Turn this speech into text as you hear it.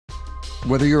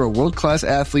Whether you're a world-class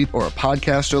athlete or a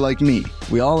podcaster like me,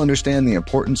 we all understand the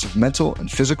importance of mental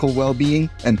and physical well-being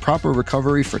and proper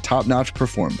recovery for top-notch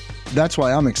performance. That's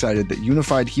why I'm excited that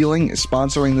Unified Healing is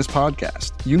sponsoring this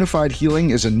podcast. Unified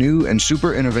Healing is a new and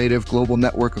super innovative global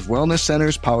network of wellness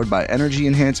centers powered by Energy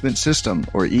Enhancement System,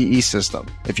 or EE System.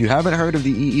 If you haven't heard of the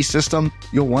EE System,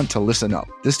 you'll want to listen up.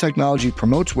 This technology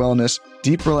promotes wellness,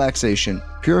 deep relaxation,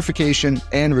 purification,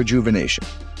 and rejuvenation.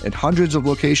 In hundreds of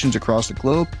locations across the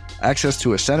globe, access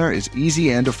to a center is easy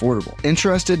and affordable.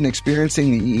 Interested in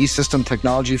experiencing the EE System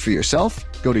technology for yourself?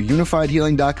 Go to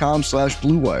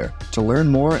unifiedhealing.com/bluewire to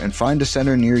learn more and find a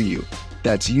center near you.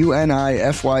 That's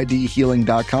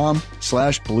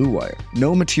unifydhealing.com/bluewire.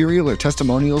 No material or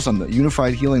testimonials on the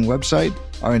Unified Healing website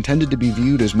are intended to be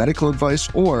viewed as medical advice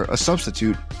or a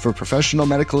substitute for professional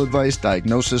medical advice,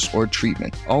 diagnosis, or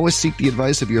treatment. Always seek the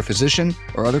advice of your physician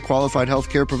or other qualified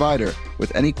healthcare provider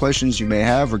with any questions you may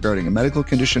have regarding a medical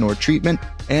condition or treatment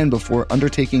and before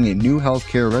undertaking a new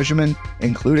healthcare regimen,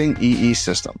 including EE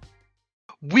System.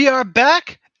 We are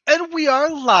back and we are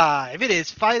live. It is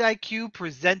Fight IQ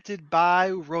presented by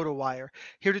RotoWire.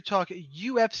 Here to talk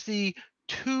UFC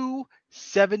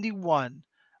 271.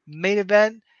 Main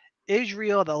event,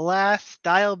 Israel, the last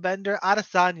style bender,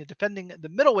 Adesanya defending the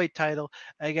middleweight title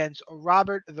against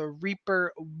Robert the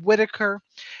Reaper Whittaker.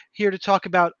 Here to talk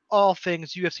about all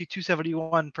things UFC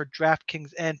 271 for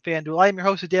DraftKings and FanDuel. I am your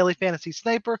host, the Daily Fantasy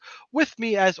Sniper. With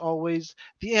me, as always,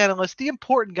 the analyst, the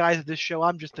important guys of this show.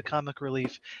 I'm just the comic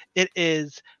relief. It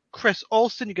is Chris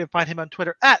Olsen. You can find him on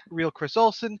Twitter at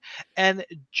RealChrisOlsen, and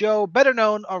Joe, better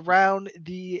known around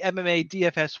the MMA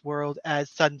DFS world as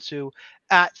Sun Tzu,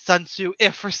 at Sun Tzu,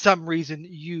 if for some reason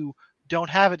you don't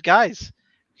have it. Guys,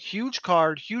 huge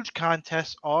card, huge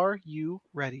contest. Are you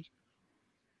ready?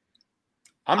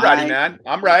 I'm ready, man.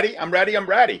 I'm ready.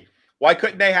 Why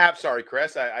couldn't they have? Sorry,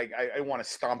 Chris. I want to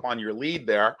stomp on your lead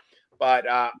there, but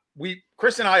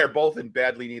Chris and I are both in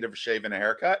badly need of a shave and a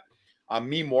haircut.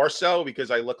 Me more so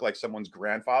because I look like someone's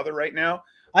grandfather right now.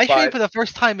 I shave for the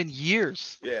first time in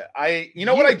years. Yeah,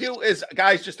 what I do is,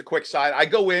 guys, just a quick side. I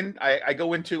go into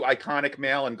Iconic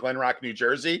Mail in Glen Rock, New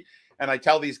Jersey, and I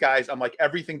tell these guys, I'm like,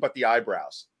 everything but the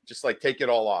eyebrows. Just like, take it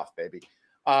all off, baby.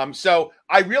 So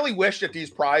I really wish that these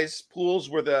prize pools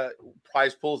were the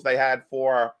prize pools they had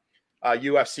for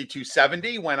UFC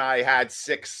 270 when I had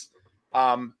 6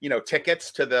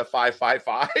 tickets to the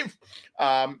 555.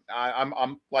 I'm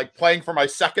like playing for my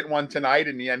second one tonight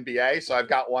in the NBA, so I've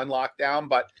got one locked down.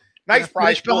 But nice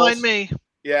prize pools behind me.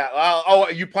 Yeah.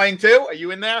 Are you playing too? Are you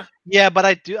in there? Yeah,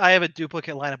 but I have a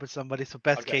duplicate lineup with somebody, so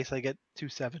best case I get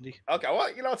 270. Okay, well,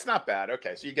 it's not bad.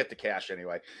 Okay, so you get the cash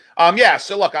anyway. Yeah.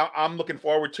 So look, I'm looking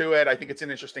forward to it. I think it's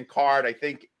an interesting card. I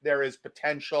think there is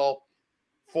potential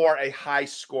for a high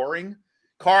scoring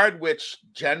card, which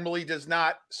generally does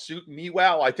not suit me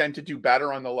well. I tend to do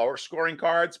better on the lower scoring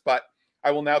cards, but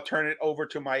I will now turn it over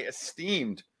to my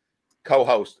esteemed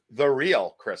co-host, the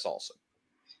real Chris Olsen.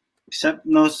 Except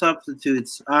no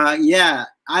substitutes. I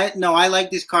like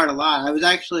this card a lot.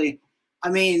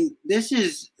 This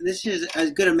is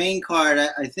as good a main card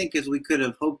I think as we could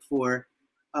have hoped for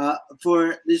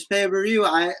this pay-per-view.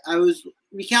 I was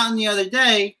recounting the other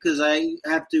day because I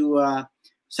have to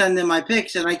send in my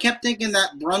picks, and I kept thinking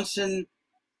that Brunson,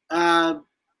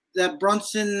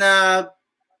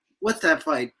 what's that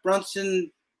fight?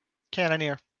 Brunson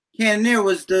Cannonier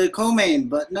was the co-main,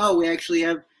 but no, we actually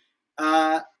have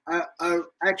a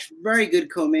actually very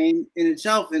good co-main in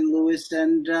itself in Lewis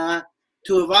and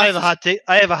Tuivasa. I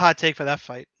have a hot take for that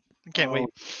fight. I can't wait.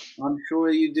 I'm sure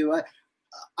you do.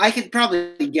 I could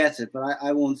probably guess it, but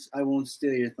I won't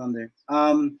steal your thunder.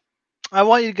 I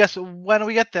want you to guess when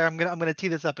we get there. I'm gonna tee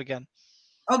this up again.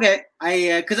 Okay,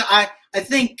 I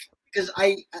think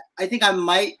I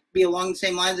might be along the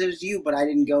same lines as you, but I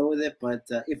didn't go with it. But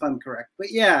if I'm correct,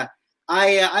 but yeah,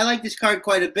 I like this card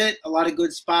quite a bit. A lot of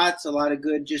good spots, a lot of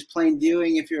good just plain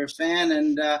viewing if you're a fan,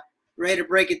 and ready to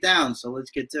break it down. So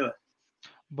let's get to it.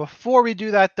 Before we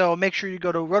do that, though, make sure you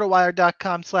go to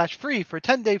rotowire.com/free for a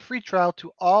 10-day free trial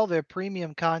to all their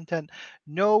premium content.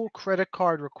 No credit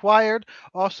card required.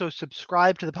 Also,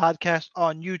 subscribe to the podcast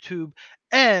on YouTube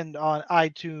and on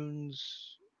iTunes.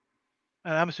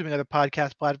 And I'm assuming other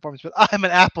podcast platforms, but I'm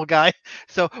an Apple guy.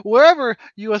 So wherever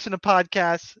you listen to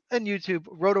podcasts and YouTube,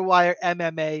 RotoWire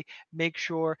MMA, make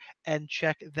sure and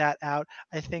check that out.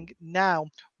 I think now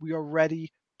we are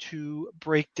ready to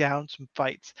break down some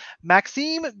fights.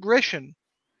 Maxime Grishin,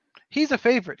 he's a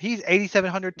favorite. He's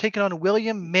 8,700, taking on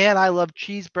William. Man, I love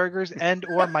cheeseburgers and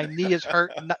or my knee is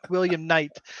hurt. William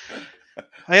Knight.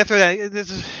 I have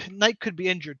to. Knight could be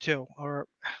injured too, or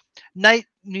Knight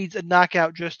needs a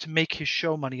knockout just to make his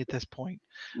show money at this point.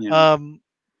 Yeah.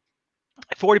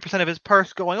 40% of his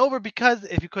purse going over because,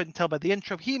 if you couldn't tell by the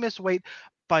intro, he missed weight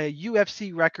by a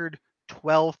UFC record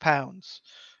 12 pounds.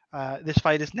 This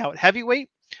fight is now at heavyweight.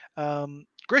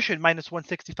 Grisham minus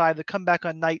 165. The comeback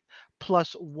on Knight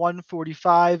plus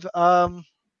 145.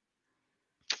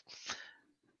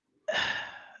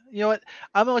 You know what?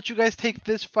 I'm gonna let you guys take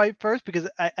this fight first because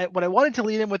what I wanted to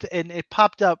lead in with, and it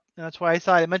popped up, and that's why I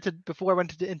saw it. I meant to before I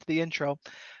went into the intro.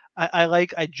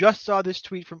 I just saw this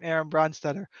tweet from Aaron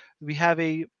Bronstetter. We have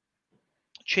a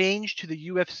change to the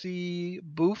UFC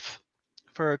booth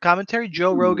for commentary.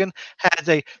 Joe Rogan has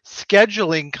a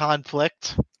scheduling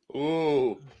conflict.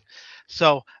 Ooh.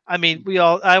 So I mean, we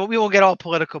won't get all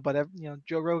political, but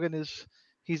Joe Rogan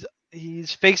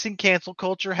he's facing cancel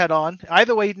culture head on.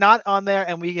 Either way, not on there,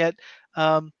 and we get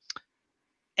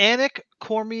Anik,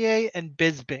 Cormier, and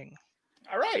Bisping.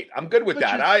 All right, I'm good with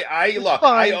that.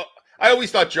 I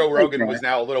always thought Joe Rogan was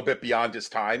now a little bit beyond his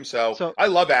time, so I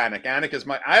love Anik. I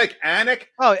like Anik,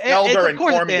 Felder, and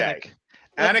Cormier.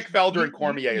 Anik, Felder, and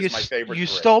Cormier is my favorite. You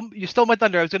stole my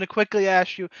thunder. I was going to quickly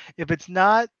ask you if it's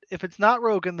not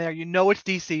Rogan there. It's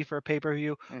DC for a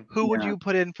pay-per-view. Who would you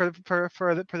put in for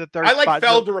the third? I like spot?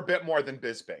 Felder a bit more than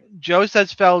Bisping. Joe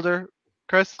says Felder.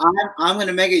 Chris, I'm going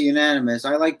to make it unanimous.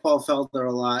 I like Paul Felder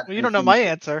a lot. Well, you don't know my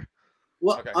answer.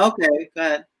 Well, okay, go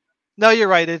ahead. No, you're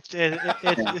right. It's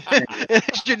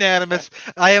unanimous.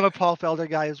 I am a Paul Felder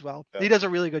guy as well. Yeah. He does a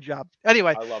really good job.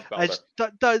 Anyway, I love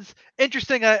Felder. Does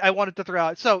interesting. I wanted to throw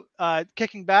out. So,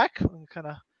 kicking back, kind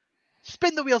of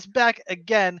spin the wheels back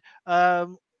again.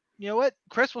 You know what,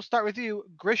 Chris? We'll start with you.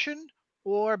 Grisham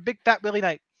or Big Fat Willie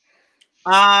Knight?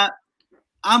 I'm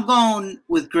going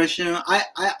with Grisham.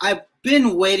 I've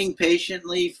been waiting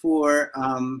patiently for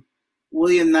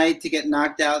William Knight to get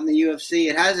knocked out in the UFC.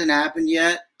 It hasn't happened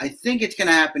yet. I think it's going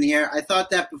to happen here. I thought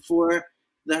that before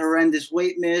the horrendous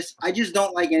weight miss. I just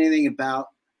don't like anything about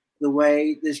the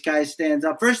way this guy stands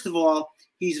up. First of all,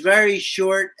 he's very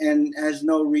short and has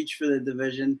no reach for the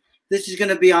division. This is going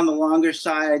to be on the longer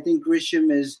side. I think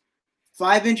Grisham is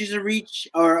 5 inches of reach,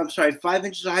 5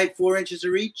 inches of height, 4 inches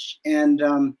of reach. And,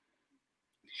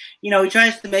 he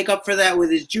tries to make up for that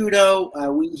with his judo.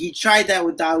 He tried that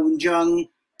with Dawoon Jung.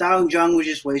 Dawoon Jung was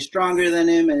just way stronger than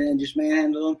him and just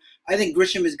manhandled him. I think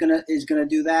Grisham is gonna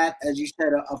do that, as you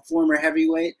said, a former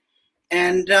heavyweight.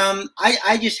 And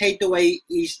I just hate the way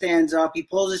he stands up. He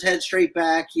pulls his head straight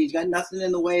back. He's got nothing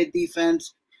in the way of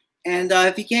defense. And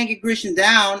if he can't get Grisham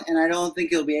down, and I don't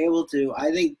think he'll be able to, I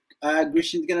think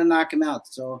Grisham's gonna knock him out.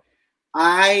 So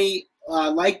I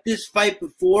like this fight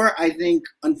before. I think,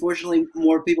 unfortunately,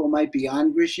 more people might be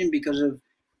on Grisham because of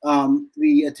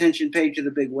the attention paid to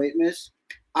the big weight miss.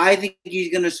 I think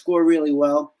he's going to score really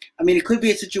well. I mean, it could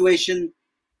be a situation,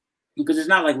 because it's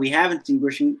not like we haven't seen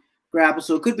Grisham grapple,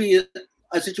 so it could be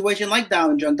a situation like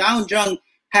Dawoon Jung. Dawoon Jung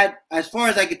had, as far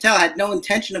as I could tell, had no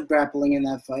intention of grappling in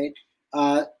that fight.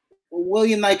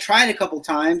 William Knight tried a couple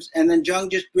times, and then Jung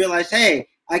just realized, hey,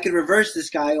 I could reverse this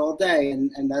guy all day,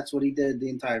 and that's what he did the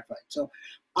entire fight. So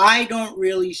I don't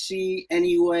really see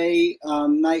any way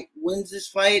Knight wins this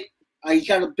fight. He's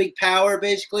got a big power,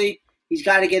 basically. He's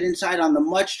got to get inside on the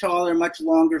much taller, much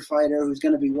longer fighter who's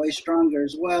going to be way stronger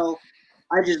as well.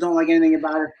 I just don't like anything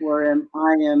about it for him.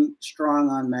 I am strong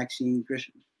on Maxime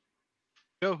Grisham.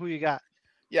 Joe, who you got?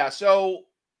 Yeah, so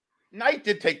Knight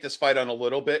did take this fight on a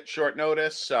little bit short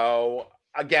notice. So,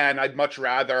 again, I'd much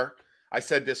rather, I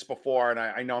said this before, and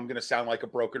I know I'm going to sound like a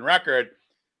broken record,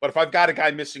 but if I've got a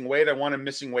guy missing weight, I want him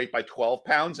missing weight by 12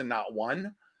 pounds and not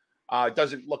 1. It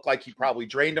doesn't look like he probably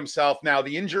drained himself. Now,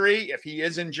 the injury, if he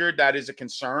is injured, that is a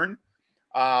concern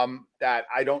that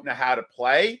I don't know how to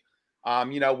play.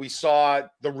 We saw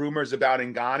the rumors about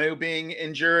Ngannou being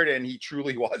injured, and he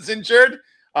truly was injured,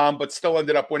 but still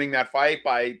ended up winning that fight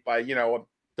by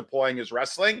deploying his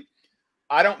wrestling.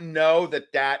 I don't know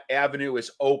that avenue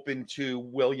is open to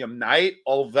William Knight,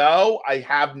 although I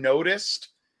have noticed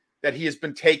that he has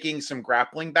been taking some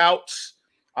grappling bouts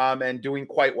and doing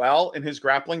quite well in his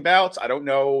grappling bouts. I don't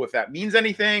know if that means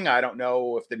anything. I don't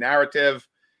know if the narrative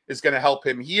is going to help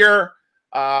him here.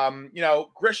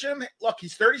 Grisham, look,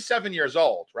 he's 37 years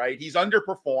old, right? He's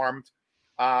underperformed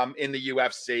in the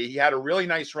UFC. He had a really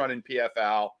nice run in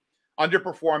PFL,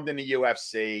 underperformed in the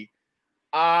UFC.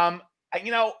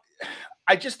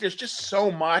 There's just so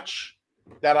much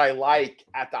that I like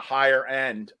at the higher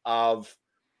end of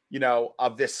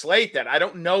this slate that I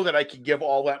don't know that I could give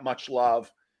all that much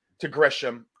love to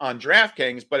Grisham on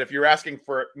DraftKings. But if you're asking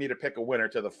for me to pick a winner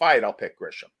to the fight, I'll pick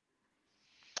Grisham.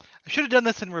 I should have done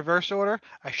this in reverse order.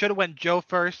 I should have went Joe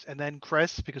first and then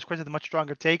Chris, because Chris has a much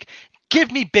stronger take.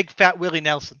 Give me big fat Willie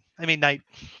Nelson. I mean Knight.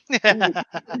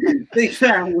 Big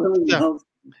fan Willie Nelson.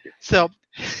 So,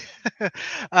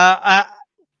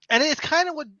 and it's kind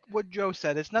of what Joe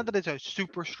said. It's not that it's a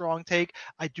super strong take.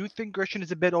 I do think Grisham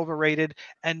is a bit overrated,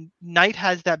 and Knight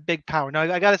has that big power. Now,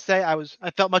 I gotta say,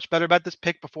 I felt much better about this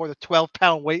pick before the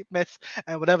 12-pound weight miss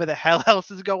and whatever the hell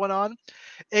else is going on.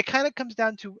 It kind of comes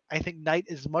down to, I think Knight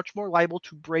is much more liable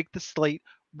to break the slate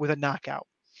with a knockout.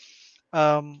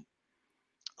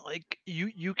 Like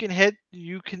you can hit,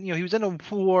 he was in a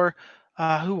war.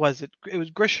 Who was it? It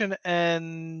was Grisham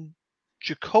and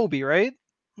Jacoby, right?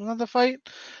 Another fight,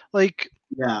 like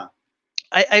yeah.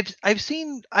 I've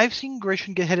seen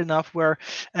Grisham get hit enough where,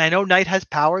 and I know Knight has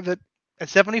power that at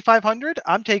 7,500,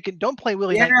 I'm taking. Don't play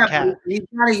Willie Knight and Cat. He's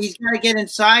got to get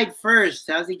inside first.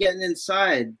 How's he getting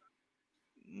inside?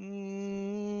 I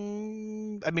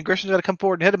mean, Grisham's got to come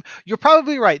forward and hit him. You're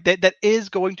probably right. That is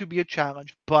going to be a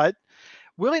challenge, but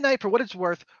Willie Knight, for what it's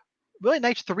worth, Willie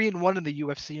Knight's 3-1 in the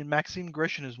UFC, and Maxime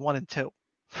Grisham is 1-2.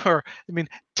 I mean,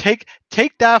 take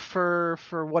that for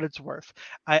what it's worth.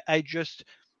 I'll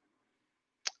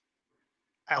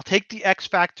take the X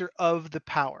factor of the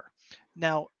power.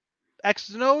 Now,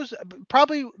 X's and O's,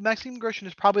 probably Maxime Grisham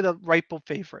is probably the rightful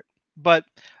favorite. But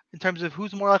in terms of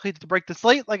who's more likely to break the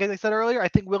slate, like I said earlier, I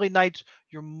think Willie Knight's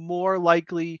your more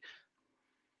likely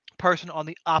person on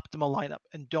the optimal lineup,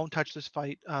 and don't touch this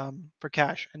fight for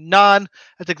cash. And Nan,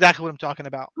 that's exactly what I'm talking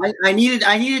about. I needed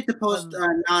to post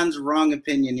Nan's wrong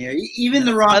opinion here. Even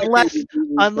the wrong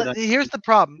unless here's the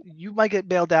problem. You might get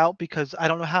bailed out because I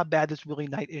don't know how bad this Willie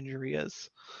Knight injury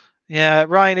is. Yeah,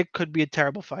 Ryan, it could be a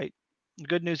terrible fight. The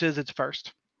good news is it's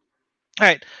first. All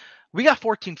right, we got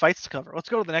 14 fights to cover. Let's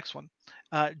go to the next one.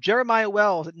 Jeremiah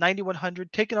Wells at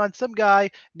 9,100, taking on some guy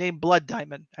named Blood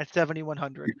Diamond at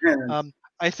 7,100.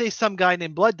 I say some guy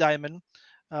named Blood Diamond.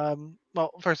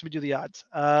 Well, first we do the odds.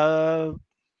 God,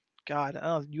 I don't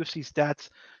know, UFC stats.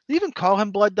 They even call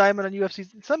him Blood Diamond on UFC.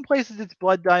 Some places it's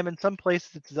Blood Diamond. Some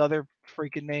places it's his other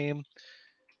freaking name.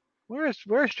 Where's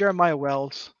Jeremiah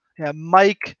Wells? Yeah,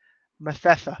 Mike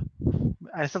Mathetha.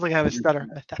 I sound like I have a stutter.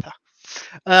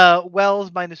 Mathetha. Wells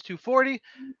 -240.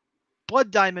 Blood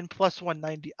Diamond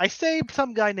 +190. I say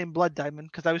some guy named Blood Diamond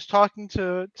because I was talking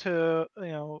to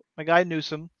my guy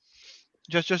Newsom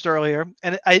just earlier,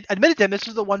 and I admitted to him this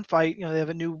is the one fight. They have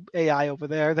a new AI over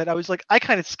there that I was like, I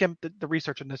kind of skimped the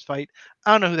research on this fight.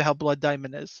 I don't know who the hell Blood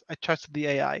Diamond is. I trusted the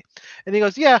AI, and he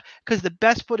goes, yeah, because the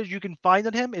best footage you can find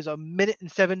on him is a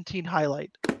 1:17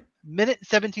 highlight,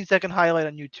 1:17 highlight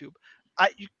on YouTube.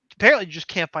 Apparently you just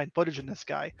can't find footage in this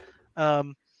guy,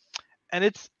 and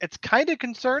it's kind of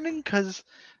concerning because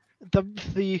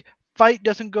the fight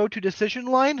doesn't go to decision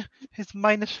line. It's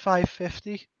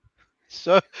 -550.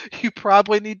 So you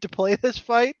probably need to play this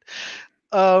fight.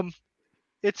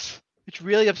 It's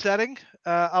really upsetting.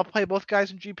 I'll play both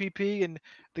guys in GPP, and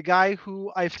the guy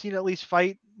who I've seen at least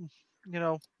fight,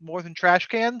 more than trash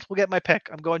cans, will get my pick.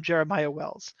 I'm going Jeremiah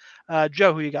Wells.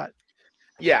 Joe, who you got?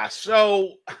 Yeah,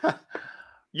 so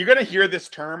you're going to hear this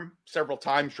term several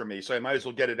times from me, so I might as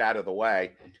well get it out of the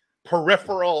way.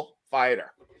 Peripheral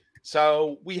fighter.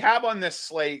 So we have on this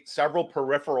slate several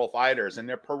peripheral fighters, and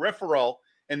they're peripheral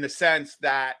in the sense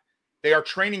that they are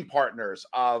training partners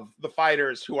of the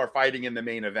fighters who are fighting in the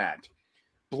main event.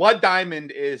 Blood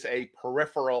Diamond is a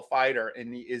peripheral fighter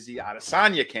in the Izzy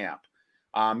Adesanya camp.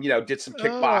 Did some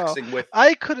kickboxing with.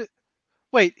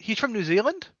 Wait, he's from New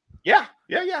Zealand? Yeah.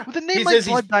 With a name like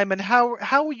Blood Diamond, how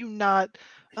are you not?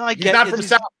 He's not from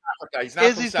South Africa. He's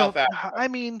not from South Africa. I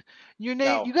mean, your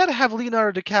name. You got to have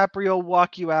Leonardo DiCaprio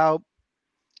walk you out.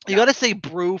 You got to say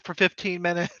brew for 15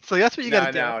 minutes. So that's what you got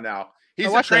to do. No.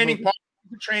 He's a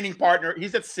training partner.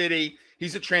 He's at City.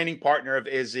 He's a training partner of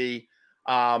Izzy.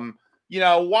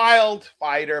 Wild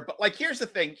fighter. But here's the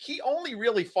thing. He only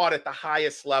really fought at the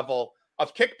highest level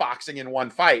of kickboxing in one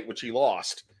fight, which he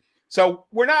lost. So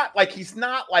he's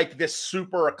not like this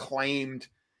super acclaimed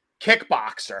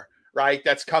kickboxer, right?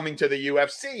 That's coming to the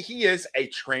UFC. He is a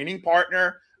training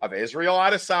partner of Israel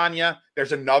Adesanya.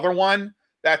 There's another one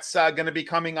that's going to be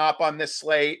coming up on this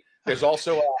slate. There's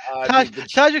also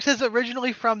Tajik says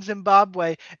originally from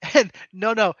Zimbabwe, and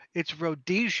no, it's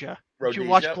Rhodesia. Did you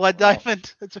watch Blood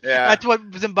Diamond? That's what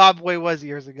Zimbabwe was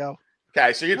years ago.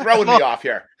 Okay, so you're throwing me off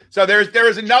here. So there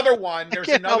is another one. There's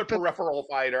another peripheral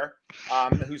fighter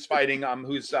who's fighting,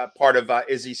 who's part of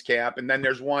Izzy's camp, and then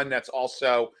there's one that's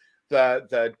also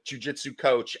the jiu-jitsu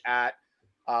coach at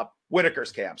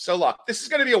Whitaker's camp. So look, this is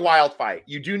going to be a wild fight.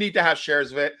 You do need to have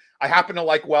shares of it. I happen to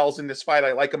like Wells in this fight.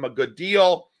 I like him a good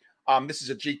deal. This is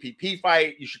a GPP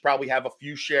fight. You should probably have a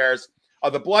few shares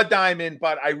of the Blood Diamond,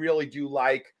 but I really do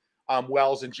like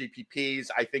Wells and GPPs.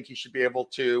 I think he should be able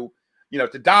to,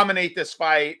 to dominate this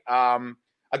fight.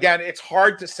 Again, it's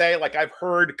hard to say. Like, I've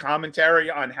heard commentary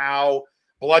on how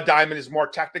Blood Diamond is more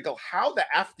technical. How the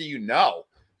F do you know?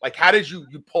 Like, how did you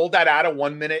pull that out of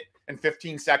 1 minute and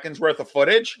 15 seconds worth of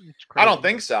footage? I don't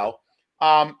think so.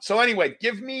 So anyway,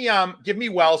 give me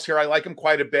Wells here. I like him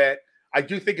quite a bit. I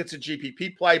do think it's a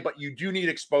GPP play, but you do need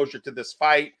exposure to this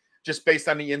fight just based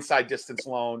on the inside distance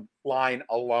line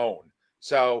alone.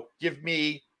 So give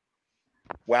me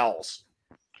Wells.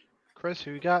 Chris,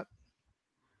 who you got?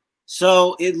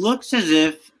 So it looks as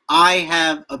if I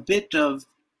have a bit of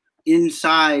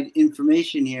inside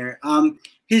information here.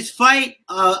 His fight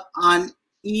on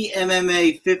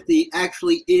EMMA 50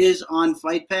 actually is on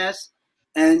Fight Pass,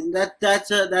 and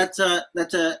that's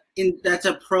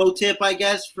a pro tip, I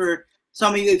guess, for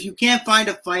some of you. If you can't find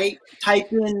a fight,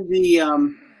 type in the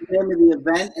name of the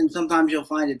event, and sometimes you'll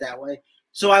find it that way.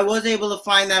 So I was able to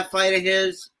find that fight of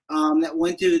his that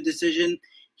went to the decision.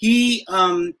 He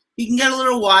can get a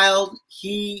little wild.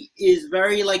 He is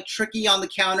very tricky on the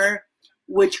counter,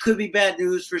 which could be bad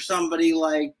news for somebody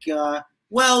like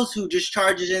Wells, who just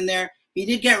charges in there. He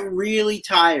did get really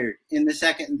tired in the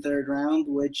second and third round,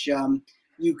 which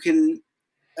you can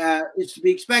it's to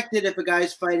be expected if a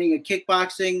guy's fighting a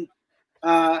kickboxing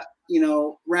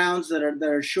rounds that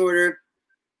are shorter.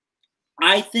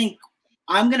 I think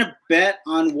I'm gonna bet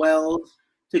on Wells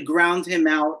to ground him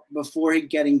out before he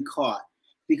getting caught,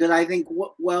 because I think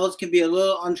Wells can be a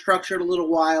little unstructured, a little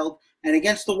wild, and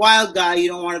against the wild guy, you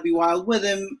don't want to be wild with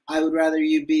him. I would rather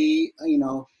you be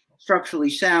structurally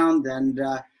sound, and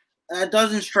that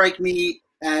doesn't strike me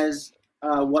as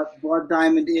what Blood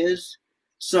Diamond is.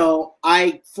 So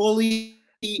I fully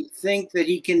think that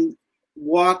he can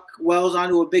walk Wells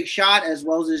onto a big shot, as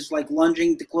Wells is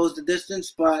lunging to close the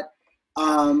distance. But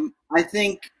I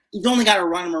think he's only got to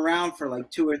run him around for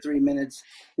 2 or 3 minutes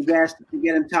to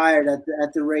get him tired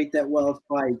at the rate that Wells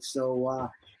fights. So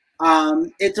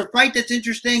it's a fight that's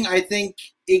interesting. I think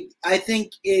it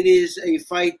is a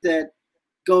fight that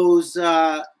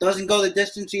doesn't go the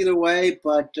distance either way,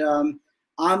 but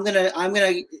I'm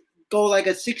gonna go a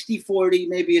 60-40,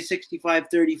 maybe a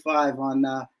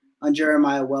 65-35 on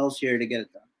Jeremiah Wells here to get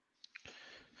it done.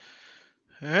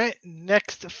 All right,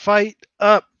 next fight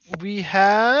up, we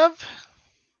have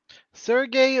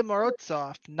Sergey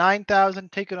Morozov,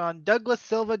 9,000, taking on Douglas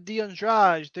Silva de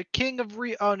Andrade, the king of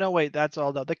that's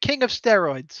all though. The king of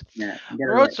steroids. Yeah,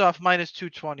 Morozov minus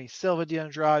 220, Silva de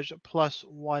Andrade plus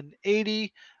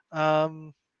 180.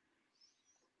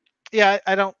 Yeah,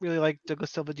 I don't really like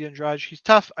Douglas Silva de Andrade. He's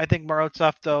tough. I think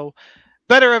Morozov, though,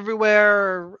 better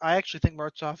everywhere. I actually think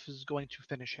Morozov is going to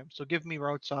finish him. So give me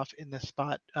Morozov in this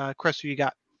spot. Chris, who you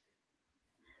got?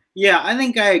 Yeah, I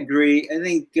think I agree. I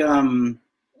think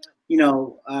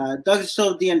Douglas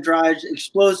Silva de Andrade,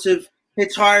 explosive,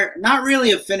 hits hard. Not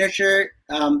really a finisher.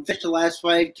 Finished the last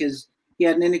fight because he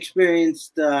had an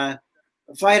inexperienced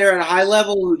fighter at a high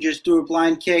level who just threw a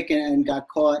blind kick and got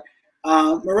caught.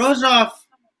 Morozov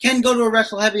can go to a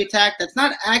wrestle heavy attack. That's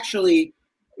not actually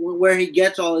where he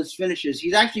gets all his finishes.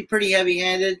 He's actually pretty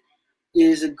heavy-handed.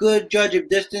 Is a good judge of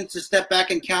distance to step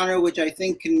back and counter, which I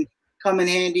think can come in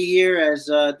handy here as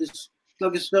this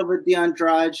Douglas Silva de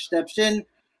Andrade steps in.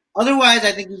 Otherwise,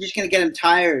 I think he's just going to get him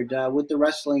tired with the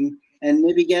wrestling and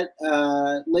maybe get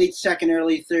late second,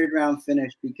 early third round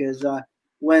finish, because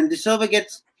when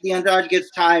de Andrade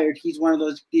gets tired, he's one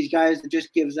of these guys that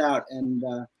just gives out. And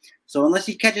so unless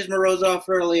he catches Morozov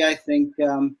early, I think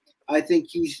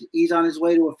he's on his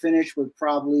way to a finish with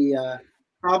probably a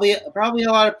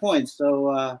lot of points.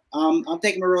 So I'm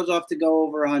taking Morozov to go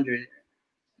over 100.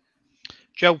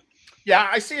 Joe. Yeah,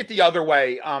 I see it the other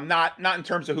way. Not in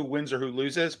terms of who wins or who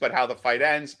loses, but how the fight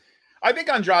ends. I think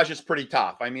Andrade is pretty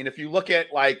tough. I mean, if you look at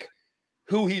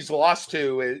who he's lost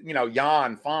to,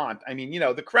 Jan Font. I mean,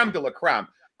 the creme de la creme.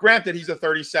 Granted, he's a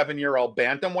 37-year-old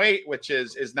bantamweight, which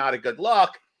is not a good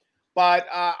look. But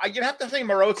you'd have to say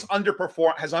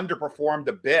Morozov has underperformed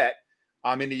a bit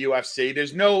in the UFC.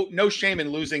 There's no shame in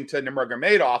losing to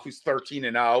Nurmagomedov, who's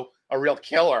 13-0, a real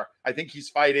killer. I think he's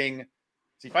fighting.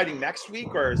 Is he fighting next week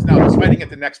he's fighting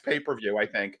at the next pay-per-view, I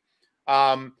think.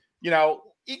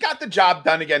 He got the job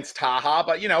done against Taha,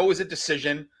 but it was a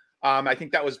decision. I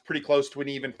think that was pretty close to an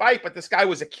even fight, but this guy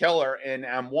was a killer in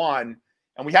M1,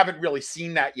 and we haven't really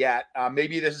seen that yet.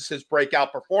 Maybe this is his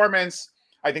breakout performance.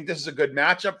 I think this is a good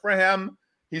matchup for him.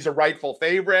 He's a rightful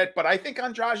favorite, but I think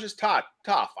Andrade is tough.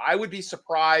 I would be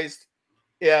surprised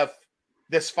if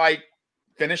this fight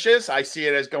finishes. I see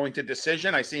it as going to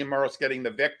decision. I see Morozov getting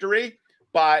the victory,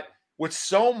 but with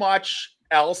so much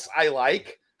else I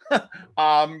like, at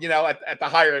the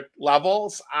higher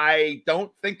levels, I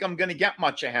don't think I'm going to get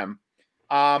much of him.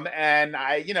 And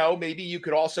maybe you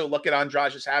could also look at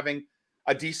Andrade as having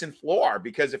a decent floor,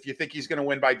 because if you think he's going to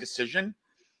win by decision,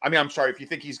 if you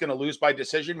think he's going to lose by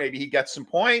decision, maybe he gets some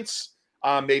points,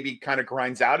 maybe kind of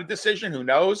grinds out a decision. Who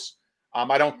knows?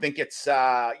 I don't think it's,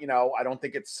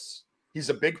 he's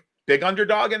a big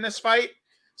underdog in this fight.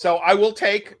 So I will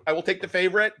take the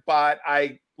favorite, but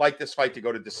I like this fight to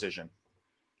go to decision.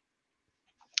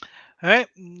 All right,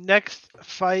 next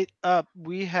fight up,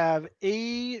 we have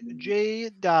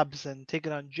AJ Dobson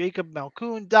taking on Jacob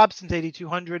Malkoun. Dobson's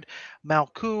 8,200.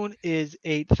 Malkoun is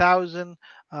 8,000.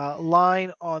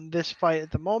 Line on this fight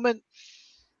at the moment.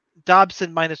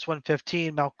 Dobson minus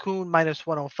 115. Malkoun minus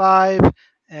 105.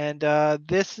 And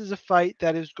this is a fight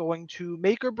that is going to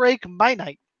make or break my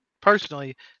night,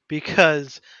 personally,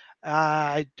 because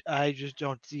I just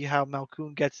don't see how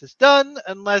Malkoun gets this done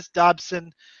unless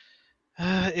Dobson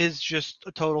is just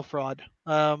a total fraud.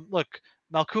 Look,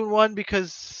 Malkoun won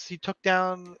because he took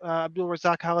down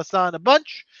Abdulrazak Al Hassan a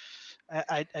bunch.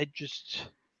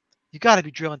 You got to be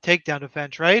drilling takedown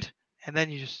defense, right? And then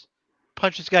you just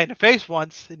punch this guy in the face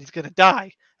once, and he's gonna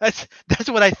die. That's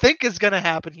what I think is gonna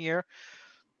happen here.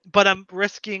 But I'm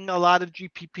risking a lot of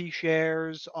GPP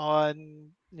shares on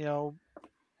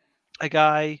a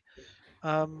guy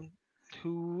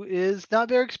who is not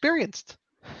very experienced.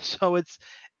 So it's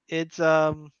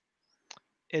a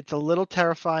little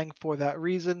terrifying for that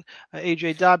reason.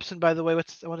 AJ Dobson, by the way,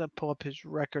 I want to pull up his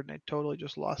record, and I totally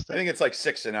just lost it. I think it's like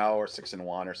 6-0 or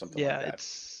 6-1 or something like that.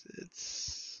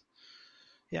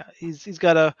 He's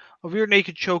got a rear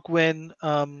naked choke win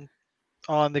on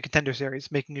the Contender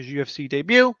Series, making his UFC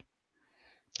debut.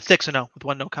 6-0 with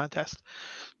 1 no contest.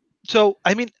 So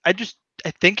I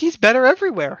think he's better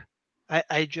everywhere.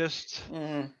 That's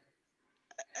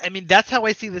how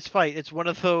I see this fight. It's one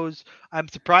of those, I'm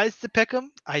surprised to pick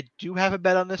him. I do have a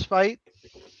bet on this fight.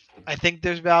 I think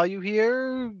there's value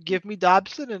here. Give me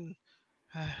Dobson and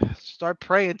start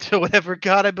praying to whatever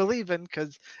God I believe in,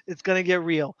 because it's going to get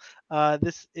real.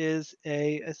 This is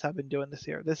I've been doing this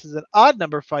here. This is an odd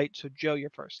number fight. So Joe, you're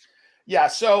first. Yeah.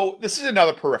 So this is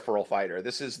another peripheral fighter.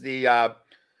 This is the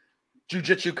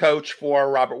jiu-jitsu coach for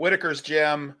Robert Whittaker's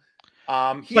gym.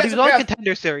 But he's on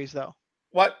Contender Series though.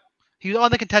 What? He's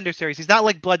on the Contender Series. He's not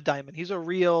like Blood Diamond. He's a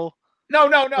real. No.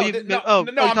 I'm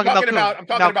talking about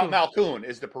Malkoun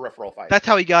is the peripheral fight. That's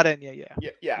how he got in.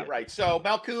 Yeah. Right. So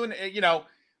Malkoun,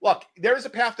 look, there is a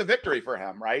path to victory for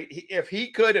him, right? If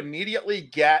he could immediately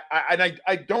get,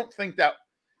 I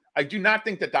do not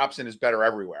think that Dobson is better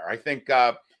everywhere. I think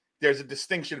there's a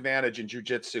distinction advantage in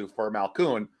jiu-jitsu for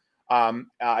Malkoun,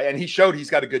 and he showed he's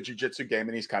got a good jiu-jitsu game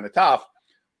and he's kind of tough.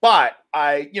 But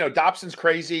Dobson's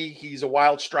crazy. He's a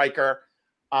wild striker.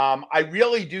 I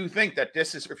really do think that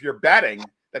if you're betting,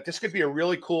 that this could be a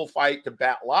really cool fight to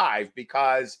bet live,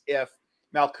 because if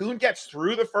Malkoun gets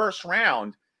through the first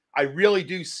round, I really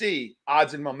do see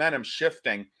odds and momentum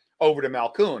shifting over to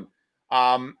Malkoun.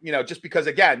 Just because,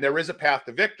 again, there is a path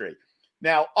to victory.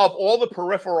 Now, of all the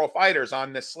peripheral fighters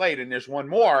on this slate, and there's one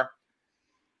more,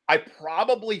 I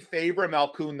probably favor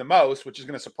Malkoun the most, which is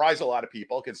going to surprise a lot of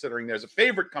people considering there's a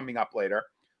favorite coming up later.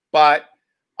 But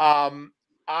I'm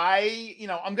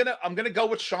gonna go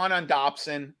with Sean on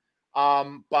Dobson.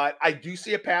 But I do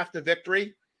see a path to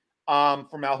victory for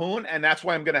Malkoun, and that's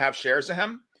why I'm gonna have shares of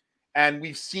him. And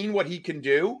we've seen what he can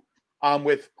do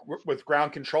with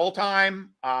ground control time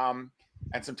and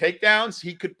some takedowns.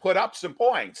 He could put up some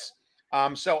points.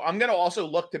 So I'm gonna also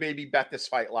look to maybe bet this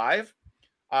fight live.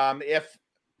 If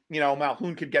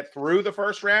Malkoun could get through the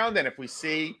first round, and if we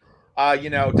see,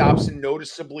 Dobson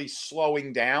noticeably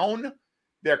slowing down,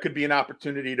 there could be an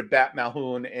opportunity to bet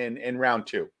Malkoun in round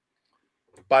 2.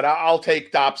 But I'll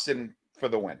take Dobson for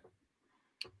the win.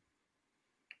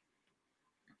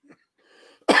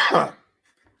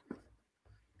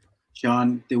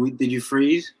 Sean, did you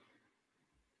freeze?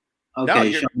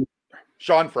 Okay, no,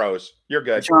 Sean froze. You're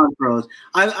good. Sean froze.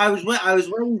 I was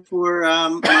waiting for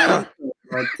my intro,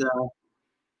 but.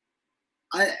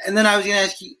 And then I was going to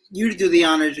ask you to do the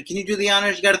honors. Can you do the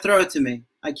honors? You got to throw it to me.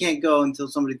 I can't go until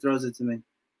somebody throws it to me.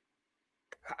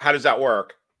 How does that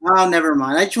work? Oh, never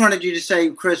mind. I just wanted you to say,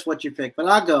 Chris, what you pick, but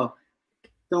I'll go.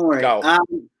 Don't worry. Go.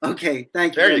 Okay,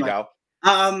 thank you. There you go.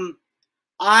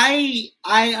 I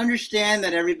understand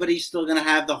that everybody's still going to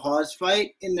have the Hawes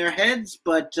fight in their heads,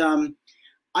 but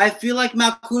I feel like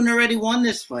Malkoun already won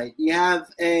this fight. You have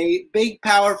a big,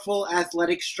 powerful,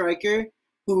 athletic striker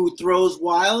who throws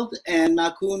wild, and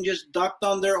Malkoun just ducked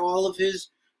under all of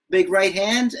his big right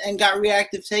hands and got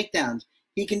reactive takedowns.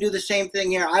 He can do the same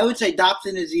thing here. I would say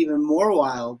Dobson is even more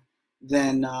wild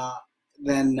than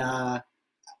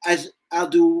as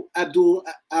Abdul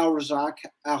Al-Razak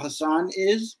Al Hassan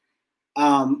is.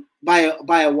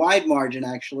 by a wide margin.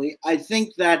 Actually, I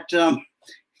think that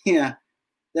yeah,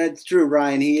 that's true,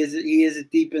 Ryan. He is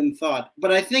deep in thought,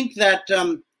 but I think that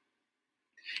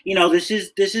this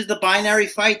is the binary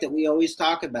fight that we always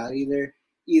talk about. Either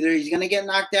he's going to get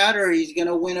knocked out or he's going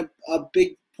to win a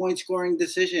big point scoring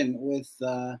decision with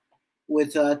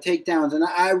takedowns, and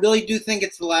I really do think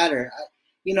it's the latter.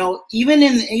 Even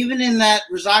in that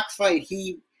Razak fight,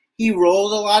 he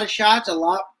rolled a lot of shots, a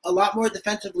lot more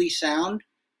defensively sound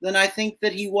than I think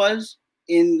that he was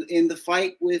in the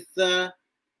fight with Phil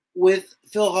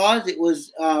Hawes. It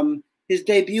was his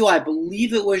debut. I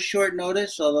believe it was short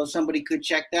notice, although somebody could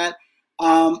check that.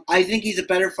 I think he's a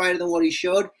better fighter than what he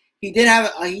showed. He did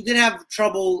have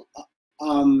trouble.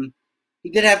 He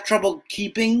did have trouble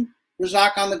keeping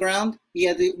Razak on the ground. He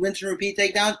had the rinse and repeat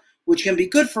takedowns, which can be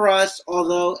good for us.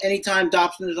 Although anytime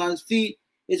Dobson is on his feet,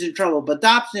 is in trouble. But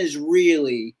Dobson is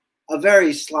really a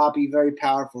very sloppy, very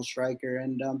powerful striker,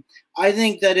 and I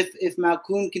think that if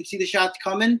Malkoun can see the shots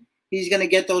coming, he's going to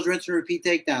get those rinse and repeat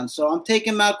takedowns. So I'm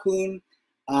taking Malkoun.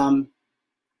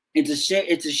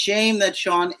 It's a shame that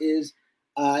Sean is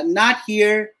not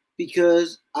here,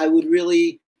 because I would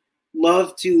really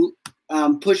love to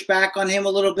push back on him a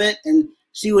little bit and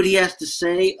see what he has to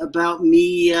say about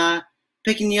me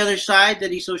picking the other side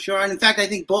that he's so sure on. In fact, I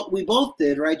think we both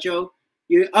did, right, Joe?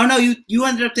 You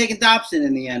ended up taking Dobson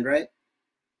in the end, right?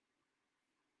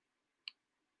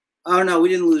 Oh no, we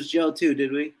didn't lose Joe too,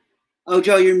 did we? Oh,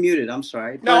 Joe, you're muted. I'm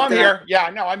sorry. No, I'm here. Yeah,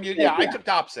 no, I'm muted. Yeah, I took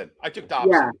Dobson.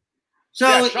 Yeah.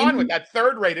 So Sean, with that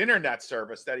third-rate internet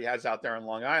service that he has out there on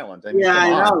Long Island. I mean, I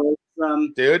know.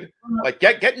 Dude, like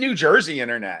get New Jersey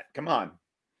internet. Come on.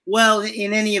 Well,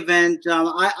 in any event,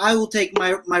 I will take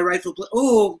my rightful place.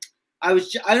 Oh, I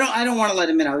don't want to let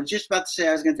him in. I was just about to say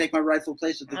I was going to take my rightful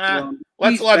place at the throne.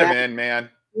 Let's let him in, man.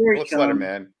 Let's let him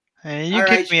in. Hey, you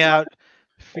kicked me out.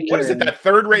 What is it? That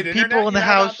third-rate internet people in the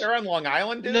house out there on Long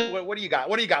Island, dude? No. What do you got?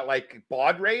 What do you got? Like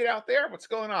baud rate out there? What's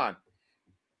going on?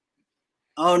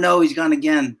 Oh no, he's gone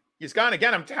again. He's gone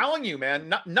again. I'm telling you,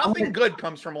 man. Nothing good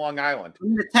comes from Long Island. I'm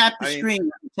going to tap the screen.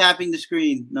 I'm tapping the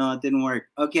screen. No, it didn't work.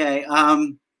 Okay.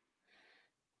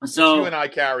 So you and I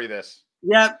carry this.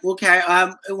 Yep. Okay.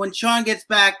 When Sean gets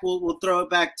back, we'll throw it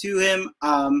back to him.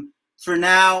 For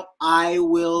now, I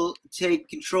will take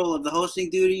control of the hosting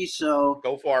duty. So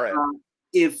go for it.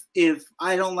 If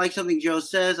I don't like something Joe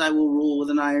says, I will rule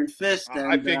with an iron fist.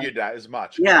 And, I figured that as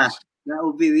much. Yeah, that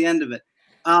will be the end of it.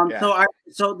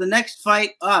 So the next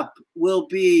fight up will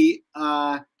be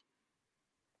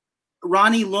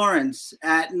Ronnie Lawrence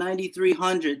at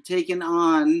 9,300 taking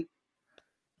on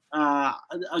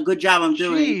a good job I'm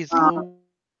doing.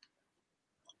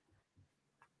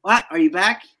 What? Are you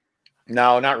back?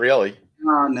 No, not really.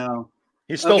 Oh, no.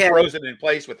 He's still frozen in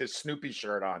place with his Snoopy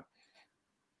shirt on.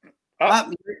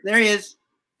 Oh, there he is.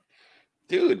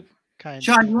 Dude.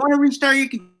 Sean, you want to restart your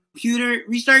computer?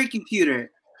 Restart your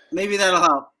computer. Maybe that'll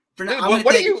help. Dude,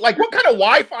 what do you like? What kind of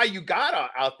Wi-Fi you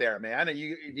got out there, man?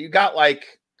 You got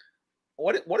like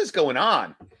what is going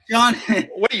on, John?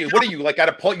 What are you like? You got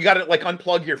to like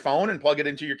unplug your phone and plug it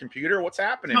into your computer. What's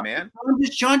happening, man?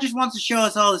 Sean just wants to show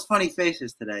us all his funny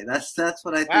faces today. That's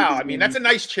what I think. Wow, I mean that's a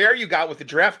nice chair you got with the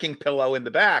DraftKings pillow in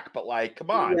the back, but like, come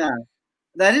on. Yeah,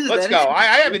 let's go. I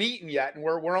haven't eaten yet, and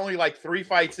we're only like 3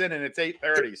 fights in, and it's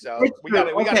 8:30, so we got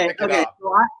to pick it up.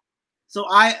 So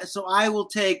I will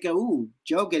take.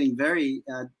 Joe getting very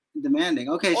demanding.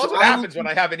 Okay, well, so what happens when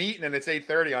I haven't eaten and it's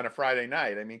 8:30 on a Friday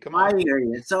night? I mean, come on. I hear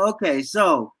you.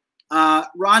 So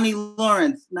Ronnie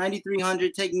Lawrence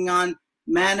 9,300 taking on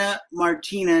Mana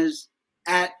Martinez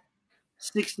at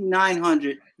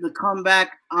 6,900. The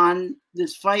comeback on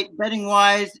this fight, betting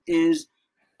wise, is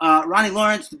Ronnie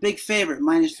Lawrence the big favorite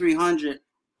 -300.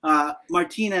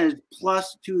 Martinez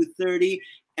 +230,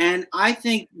 and I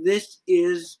think this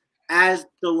is as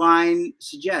the line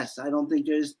suggests. I don't think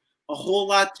there's a whole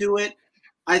lot to it.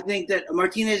 I think that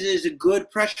Martinez is a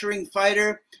good pressuring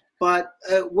fighter, but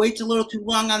waits a little too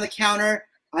long on the counter.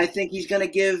 I think he's going to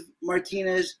give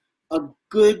Martinez a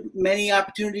good many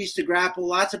opportunities to grapple,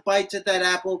 lots of bites at that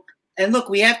apple. And look,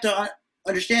 we have to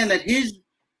understand that his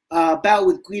bout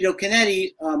with Guido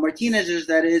Canetti, Martinez's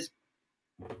that is,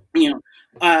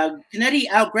 Canetti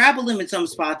out-grappled him in some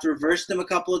spots, reversed him a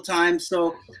couple of times.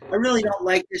 So I really don't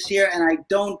like this here, and I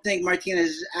don't think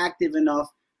Martinez is active enough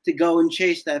to go and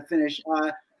chase that finish.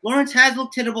 Lawrence has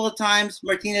looked hittable at times.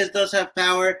 Martinez does have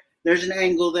power. There's an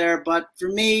angle there. But for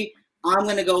me, I'm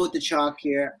going to go with the chalk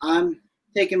here. I'm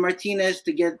taking Martinez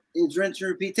to get his rinse and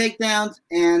repeat takedowns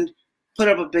and put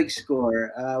up a big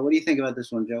score. What do you think about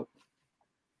this one, Joe?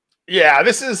 Yeah,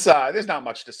 this is there's not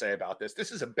much to say about this.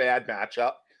 This is a bad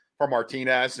matchup for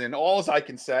Martinez. And all I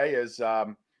can say is,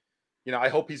 you know, I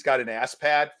hope he's got an ass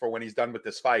pad for when he's done with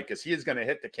this fight, because he is going to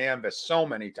hit the canvas so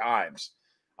many times.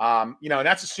 You know, and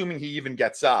that's assuming he even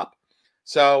gets up.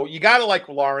 So you got to like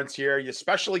Lawrence here. You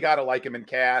especially got to like him in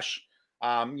cash.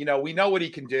 You know, we know what he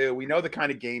can do. We know the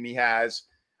kind of game he has.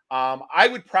 I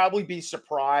would probably be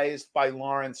surprised by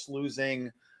Lawrence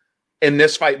losing in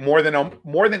this fight more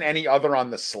than any other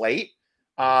on the slate.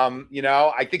 You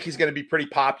know, I think he's going to be pretty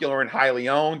popular and highly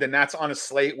owned, and that's on a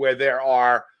slate where there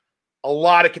are a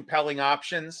lot of compelling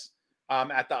options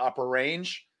at the upper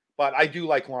range. But I do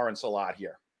like Lawrence a lot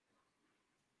here.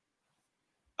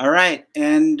 All right.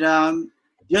 And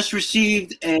just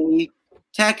received a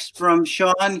text from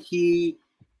Sean. He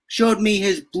showed me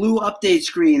his blue update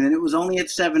screen, and it was only at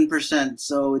 7%.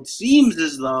 So it seems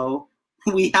as though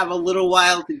we have a little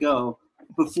while to go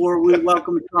before we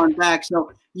welcome Sean back.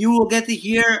 So you will get to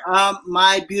hear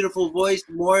my beautiful voice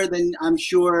more than I'm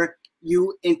sure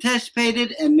you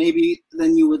anticipated, and maybe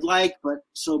than you would like, but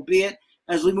so be it.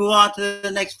 As we move on to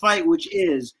the next fight, which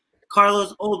is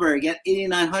Carlos Ulberg at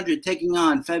 8,900 taking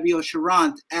on Fabio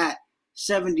Cherant at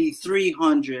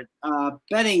 7,300.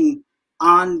 Betting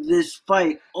on this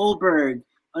fight, Ulberg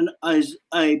is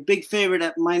a big favorite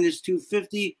at minus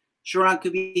 250. Cherant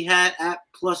could be had at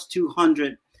plus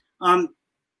 200.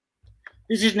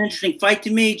 This is an interesting fight to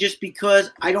me just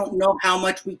because I don't know how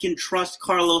much we can trust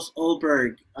Carlos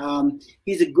Ulberg.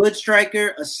 He's a good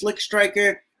striker, a slick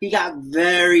striker. He got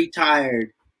very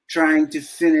tired trying to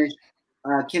finish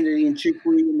Kennedy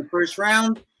Nzechukwu in the first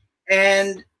round.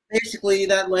 And basically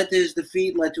that led to his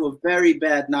defeat, led to a very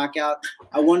bad knockout.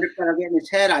 I wonder if that'll get in his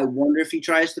head. I wonder if he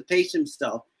tries to pace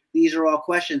himself. These are all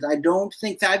questions. I don't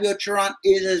think Fabio Cherant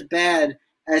is as bad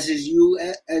as his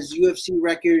UFC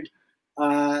record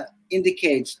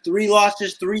indicates. 3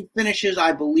 losses, 3 finishes,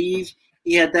 I believe.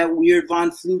 He had that weird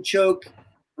Von Flue choke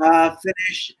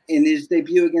finish in his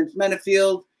debut against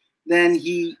Menefield. Then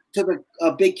he took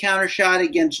a big counter shot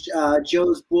against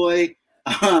Joe's boy,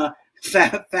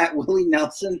 Fat Willie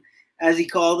Nelson, as he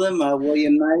called him,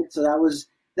 William Knight. So that was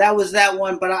that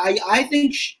one. But I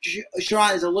think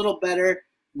Cherant is a little better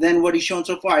than what he's shown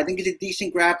so far. I think he's a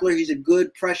decent grappler. He's a good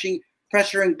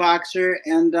pressuring boxer.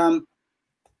 And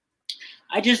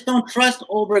I just don't trust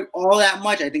Ulberg all that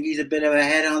much. I think he's a bit of a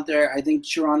headhunter. I think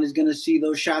Cherant is going to see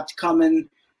those shots coming.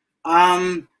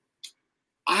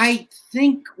 I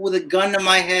think with a gun to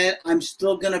my head, I'm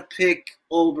still going to pick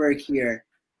Ulberg here.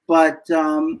 But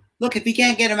look, if he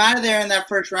can't get him out of there in that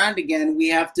first round again, we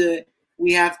have to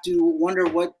wonder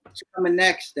what's coming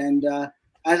next. And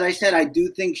as I said, I do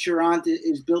think Cherant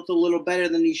is built a little better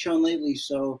than he's shown lately.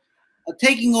 So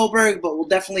taking Ulberg, but we'll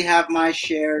definitely have my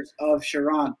shares of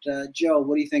Cherant. Joe,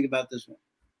 what do you think about this one?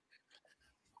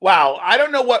 Wow, I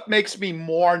don't know what makes me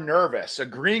more nervous,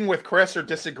 agreeing with Chris or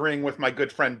disagreeing with my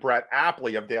good friend Brett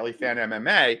Apley of Daily Fan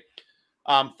MMA.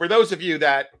 For those of you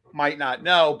that might not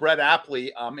know, Brett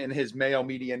Apley in his Mayo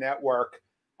Media Network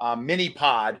mini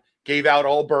pod gave out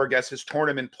Ulberg as his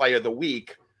tournament play of the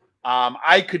week.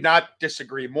 I could not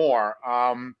disagree more.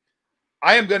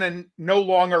 I am going to no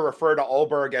longer refer to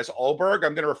Ulberg as Ulberg.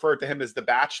 I'm going to refer to him as the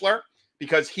Bachelor,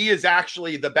 because he is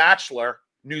actually the Bachelor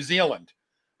New Zealand.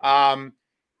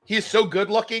 He is so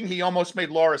good looking, he almost made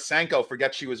Laura Sanko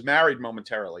forget she was married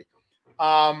momentarily.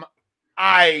 He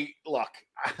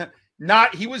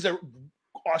was a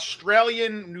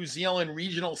Australian, New Zealand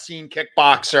regional scene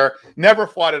kickboxer, never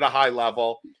fought at a high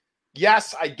level.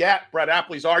 Yes, I get Brett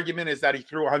Apley's argument is that he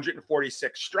threw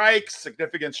 146 strikes,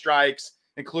 significant strikes,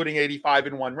 including 85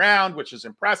 in one round, which is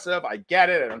impressive. I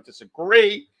get it. I don't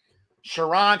disagree.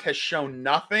 Cherant has shown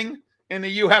nothing in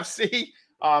the UFC.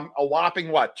 A whopping,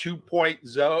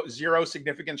 2.0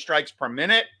 significant strikes per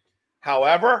minute.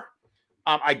 However,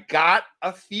 I got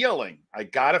a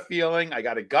gut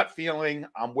feeling.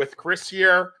 I'm with Chris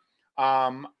here.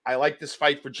 I like this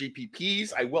fight for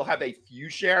GPPs. I will have a few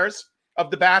shares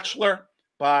of The Bachelor,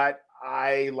 but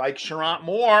I like Cherant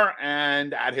more.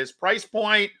 And at his price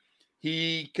point,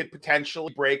 he could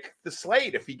potentially break the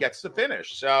slate if he gets the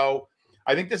finish. So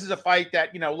I think this is a fight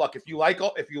that, look, if you like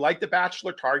The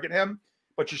Bachelor, target him.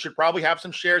 But you should probably have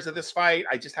some shares of this fight.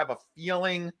 I just have a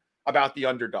feeling about the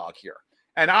underdog here.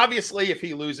 And obviously, if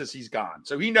he loses, he's gone.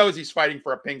 So he knows he's fighting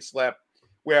for a pink slip,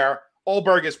 where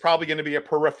Ulberg is probably going to be a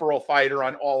peripheral fighter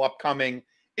on all upcoming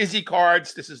Izzy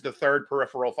cards. This is the 3rd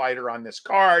peripheral fighter on this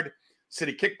card.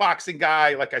 City kickboxing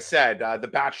guy. Like I said, the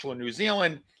Bachelor New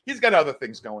Zealand. He's got other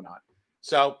things going on.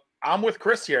 So I'm with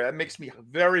Chris here. That makes me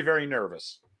very, very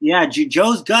nervous. Yeah,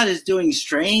 Joe's gut is doing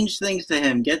strange things to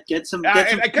him. Get some. Get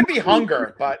some It could be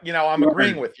hunger, but I'm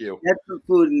agreeing with you. Get some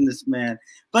food in this man.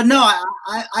 But no,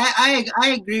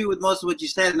 I agree with most of what you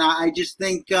said, and I just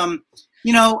think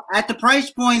at the price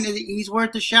point, he's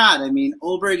worth a shot. I mean,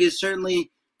 Olberg is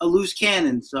certainly a loose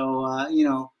cannon, so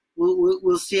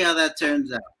we'll see how that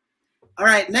turns out. All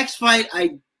right, next fight.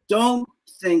 I don't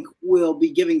think we'll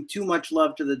be giving too much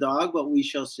love to the dog, but we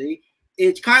shall see.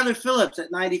 It's Kyler Phillips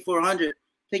at 9,400.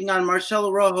 Taking on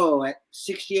Marcelo Rojo at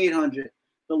 6,800.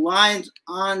 The lines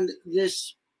on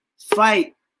this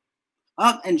fight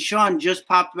up, and Sean just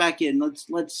popped back in.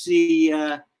 Let's see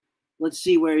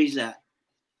where he's at.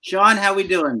 Sean, how we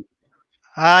doing?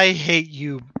 I hate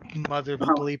you, mother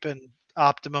bleeping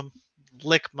Optimum.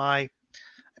 Lick my. I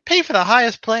pay for the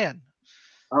highest plan.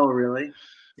 Oh, really?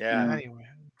 Yeah. Anyway.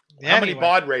 How many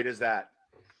baud rate is that?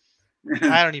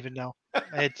 I don't even know.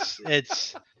 It's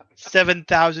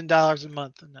 $7,000 a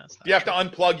month. And that's do you have to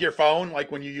unplug your phone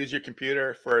like when you use your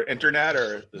computer for internet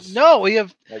or no? We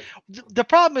have the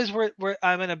problem is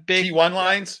I'm in a big T1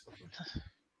 lines.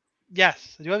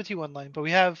 Yes, I do have a T1 line, but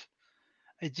I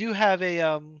do have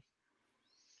a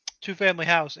 2-family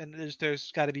house, and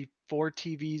there's got to be 4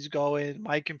 TVs going.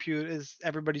 My computer is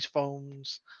everybody's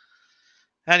phones.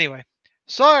 Anyway.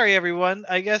 Sorry, everyone.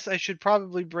 I guess I should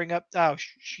probably bring up. Oh,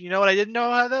 you know what? I didn't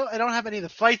know how though. I don't have any of the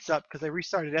fights up because I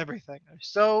restarted everything. I was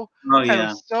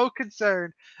so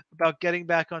concerned about getting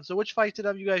back on. So, which fights did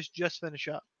you guys just finish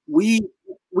up? We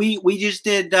just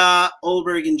did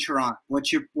Olberg and Charant.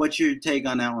 What's your take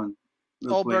on that one?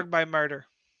 Olberg by murder.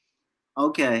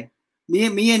 Okay.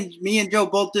 Me and Joe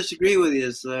both disagree with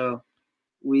you. So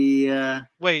we.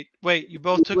 Wait. You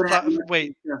both took.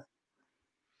 Wait.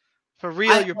 For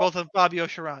real, you're both on Fabio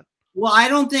Charant. Well, I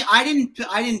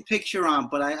didn't pick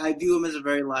Charant, but I view him as a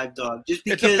very live dog. Just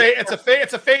because it's a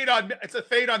fade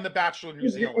on the Bachelor New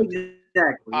Zealand.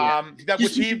 Exactly. Yeah.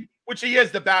 Which he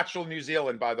is the Bachelor New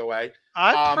Zealand, by the way.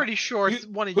 I'm pretty sure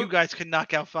one of you guys can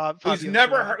knock out Fabio.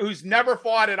 Who's never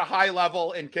fought at a high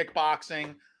level in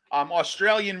kickboxing.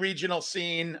 Australian regional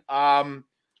scene. Charant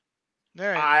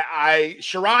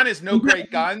is no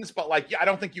great guns, but I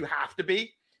don't think you have to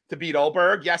be to beat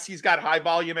Olberg. Yes, he's got high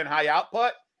volume and high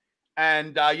output.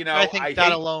 And, I think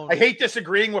alone. I hate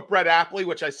disagreeing with Brett Apley,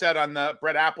 which I said on the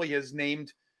Brett Apley has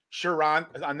named Charant.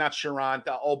 I'm not Charant,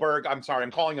 Olberg. I'm sorry.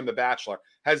 I'm calling him the Bachelor.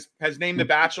 Has named the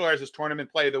Bachelor as his tournament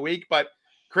play of the week. But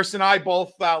Chris and I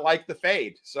both like the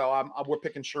fade. So we're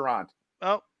picking Charant.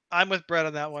 Oh, I'm with Brett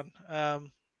on that one.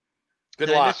 Good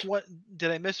luck.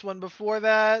 Did I miss one before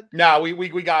that? No, we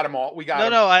got them all. We got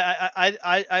them. No,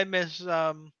 I miss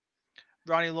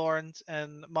Ronnie Lawrence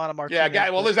and Mana Martinez. Yeah,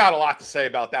 well, there's not a lot to say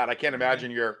about that. I can't imagine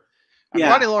you're.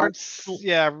 Ronnie Lawrence.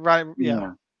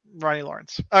 Ronnie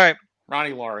Lawrence. All right.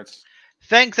 Ronnie Lawrence.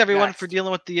 Thanks, everyone, for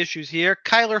dealing with the issues here.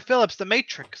 Kyler Phillips, the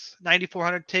Matrix,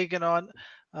 9,400, taking on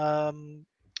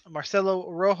Marcelo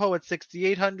Rojo at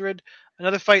 6,800.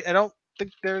 Another fight. I don't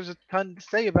think there's a ton to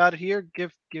say about it here.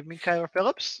 Give me Kyler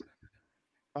Phillips.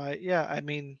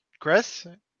 Chris.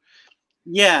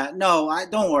 Yeah, no,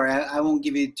 don't worry. I won't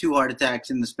give you 2 heart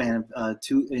attacks in the span of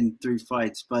 3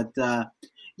 fights. But,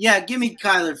 give me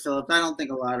Kyler Phillips. I don't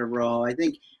think a lot of Rojo. I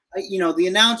think, the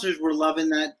announcers were loving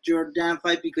that Jordan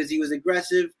fight because he was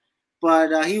aggressive,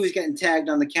 but he was getting tagged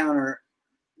on the counter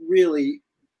really,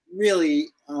 really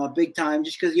big time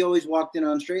just because he always walked in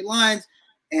on straight lines.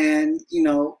 And,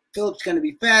 Phillips going to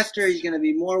be faster. He's going to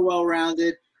be more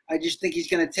well-rounded. I just think he's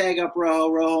going to tag up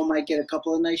Rojo. Rojo might get a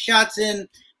couple of nice shots in.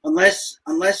 Unless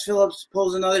Phillips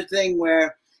pulls another thing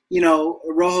where,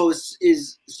 Rojo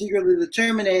is secretly the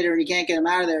Terminator and he can't get him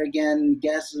out of there again and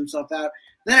gasses himself out,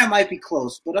 then it might be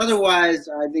close. But otherwise,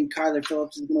 I think Kyler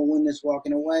Phillips is going to win this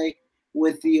walking away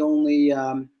with the only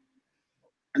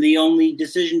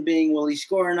decision being, will he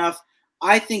score enough?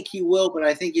 I think he will, but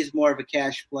I think he's more of a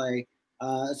cash play,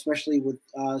 especially with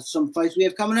some fights we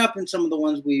have coming up and some of the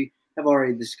ones we have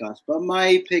already discussed. But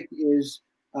my pick is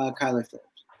Kyler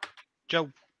Phillips. Joe.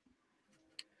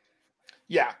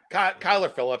 Yeah, Kyler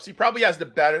Phillips. He probably has the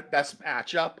best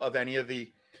matchup of any of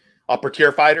the upper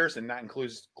tier fighters, and that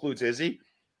includes Izzy.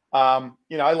 I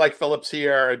like Phillips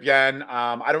here again.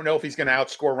 I don't know if he's going to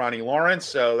outscore Ronnie Lawrence,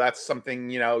 so that's something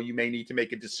you may need to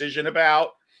make a decision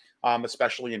about,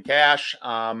 especially in cash.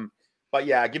 But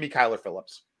yeah, give me Kyler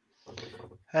Phillips.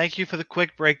 Thank you for the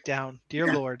quick breakdown,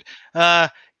 dear Lord.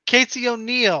 Casey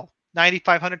O'Neill,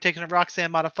 9,500, taking on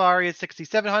Roxanne Modafferi at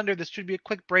 6,700. This should be a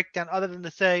quick breakdown, other than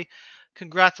to say,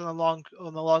 congrats on the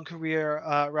long career,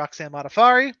 Roxanne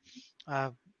Modafferi,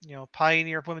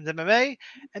 pioneer of women's MMA,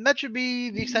 and that should be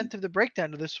the extent of the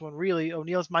breakdown of this one. Really,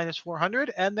 O'Neill's minus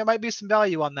 400, and there might be some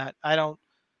value on that. I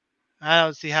I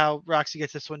don't see how Roxy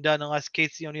gets this one done unless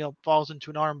Casey O'Neill falls into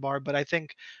an armbar. But I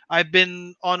think I've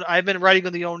been riding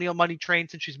on the O'Neill money train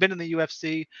since she's been in the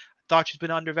UFC. Thought she's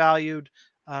been undervalued.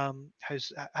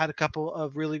 Has had a couple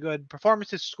of really good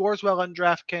performances. Scores well on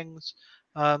DraftKings.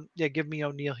 Yeah, give me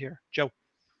O'Neill here, Joe.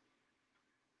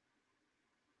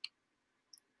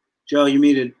 Joe, you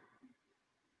muted.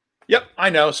 Yep, I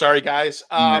know. Sorry, guys.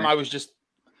 I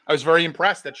was very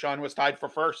impressed that Sean was tied for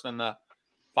first in the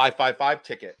 555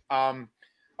 ticket.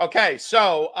 Okay,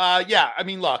 so yeah, I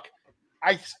mean, look,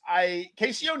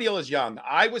 Casey O'Neill is young.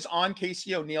 I was on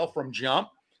Casey O'Neill from jump.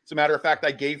 As a matter of fact,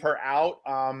 I gave her out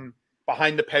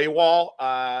behind the paywall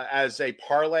as a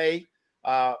parlay,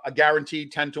 a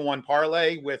guaranteed 10-1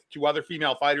 parlay with 2 other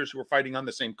female fighters who were fighting on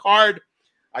the same card.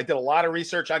 I did a lot of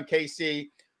research on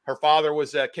Casey. Her father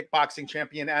was a kickboxing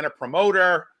champion and a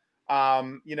promoter.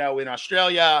 In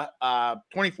Australia,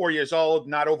 24 years old,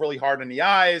 not overly hard on the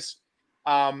eyes,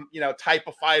 type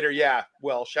of fighter. Yeah.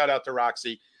 Well, shout out to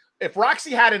Roxy. If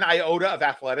Roxy had an iota of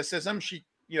athleticism, she,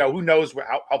 who knows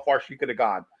how far she could have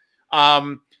gone.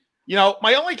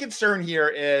 My only concern here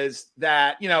is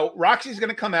that, Roxy's going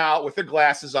to come out with her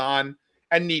glasses on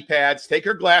and knee pads, take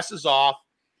her glasses off,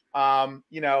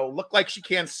 look like she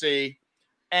can't see.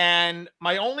 And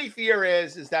my only fear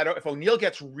is that if O'Neill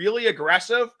gets really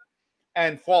aggressive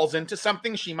and falls into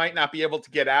something she might not be able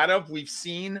to get out of. We've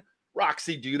seen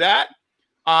Roxy do that.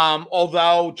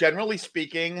 Although generally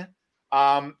speaking,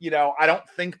 I don't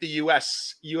think the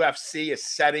UFC is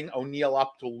setting O'Neill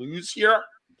up to lose here.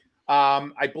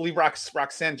 I believe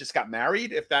Roxanne just got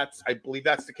married. I believe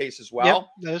that's the case as well. Yep,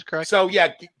 that is correct. So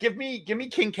yeah, give me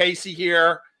King Casey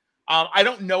here. I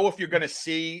don't know if you're going to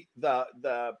see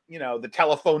the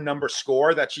telephone number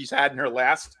score that she's had in her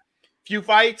last few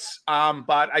fights,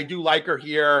 but I do like her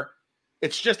here.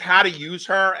 It's just how to use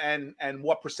her and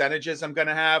what percentages I'm going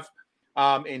to have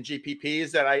in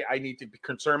GPPs that I need to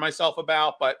concern myself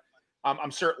about. But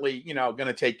I'm certainly going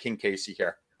to take King Casey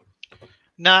here.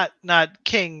 Not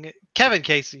King Kevin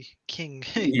Casey. King.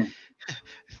 Yeah.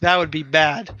 That would be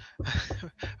bad.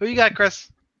 Who you got, Chris?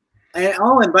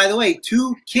 And by the way,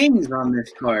 2 kings on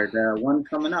this card. One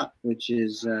coming up, which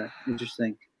is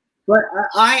interesting. But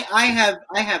I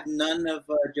have none of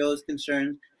Joe's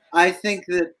concerns. I think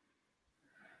that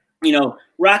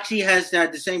Roxy has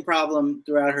had the same problem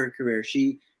throughout her career.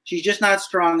 She's just not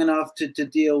strong enough to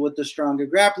deal with the stronger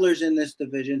grapplers in this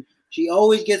division. She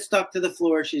always gets stuck to the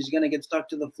floor. She's going to get stuck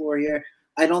to the floor here.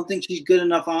 I don't think she's good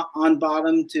enough on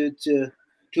bottom to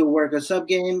work a sub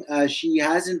game. She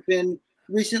hasn't been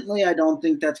recently. I don't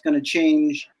think that's going to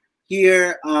change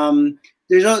here.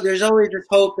 There's always this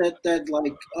hope that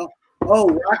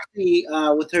Roxy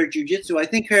with her jiu-jitsu. I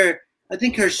think her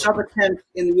sub attempt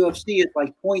in the UFC is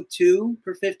like 0.2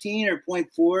 for 15 or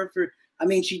 0.4 for. I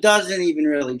mean, she doesn't even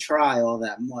really try all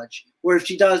that much. Or if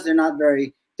she does, they're not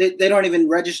very. They don't even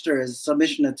register as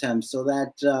submission attempts. So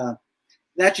that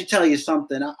should tell you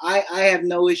something. I have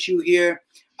no issue here.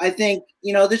 I think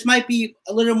this might be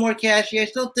a little more cashy. I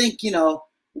still think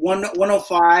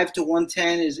 105 to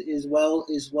 110 is well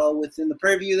within the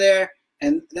purview there,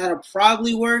 and that'll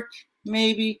probably work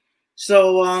maybe.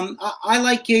 So I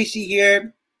like Casey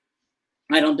here.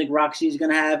 I don't think Roxy is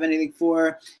going to have anything for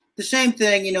her. The same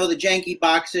thing, the janky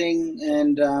boxing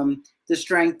and the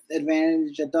strength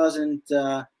advantage that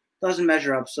doesn't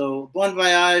measure up. So bon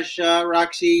voyage,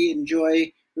 Roxy.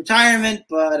 Enjoy retirement,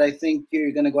 but I think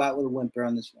you're going to go out with a whimper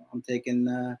on this one. I'm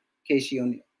taking Casey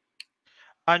O'Neill.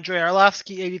 Andrei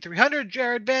Arlovsky, 8,300.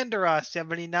 Jared Vanderaa,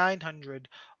 7,900.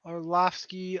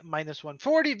 Arlovsky, minus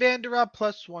 140. Vanderaa,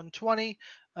 plus 120.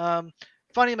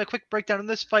 Funny, my quick breakdown in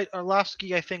this fight.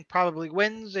 Arlovsky, I think, probably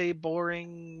wins a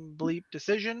boring bleep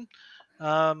decision.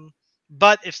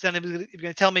 But if you're going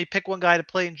to tell me pick one guy to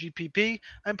play in GPP,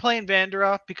 I'm playing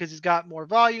Vanderaa because he's got more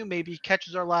volume. Maybe he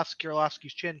catches Arlovsky.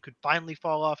 Arlovsky's chin could finally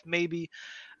fall off. Maybe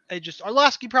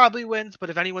Arlovsky probably wins, but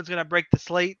if anyone's going to break the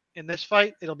slate in this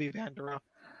fight, it'll be Vanderaa.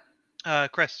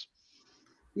 Chris.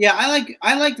 Yeah,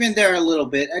 I like Vanderaa a little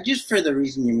bit, just for the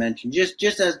reason you mentioned,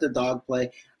 just as the dog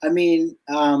play. I mean,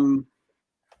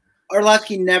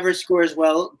 Arlovsky never scores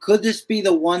well. Could this be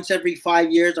the once every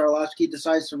 5 years Arlovsky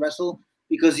decides to wrestle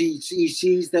because he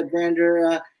sees that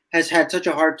Vanderaa has had such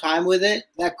a hard time with it?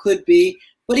 That could be,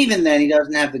 but even then, he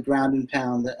doesn't have the ground and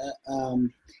pound.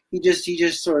 He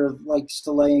just sort of likes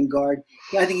to lay in guard.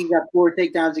 I think he got 4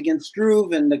 takedowns against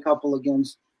Struve and a couple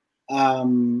against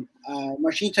Marcin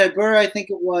Tybura, I think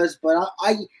it was, but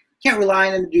I can't rely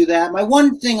on him to do that. My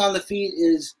one thing on the feet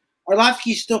is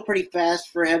Arlovsky's still pretty fast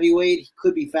for heavyweight. He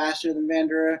could be faster than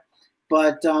Vanderaa,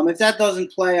 but if that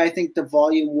doesn't play, I think the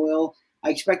volume will. I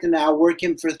expect him to outwork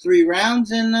him for 3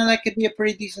 rounds, and that could be a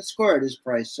pretty decent score at his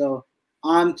price. So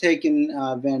I'm taking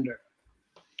Vander.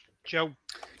 Joe.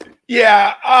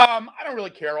 Yeah, I don't really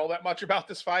care all that much about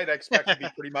this fight. I expect to be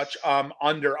pretty much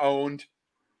under-owned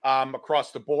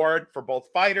across the board for both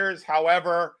fighters.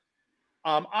 However,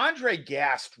 Andre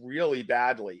gassed really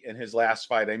badly in his last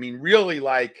fight. I mean, really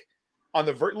like on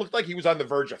the looked like he was on the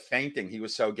verge of fainting. He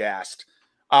was so gassed.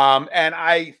 And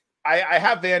I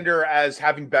have Vander as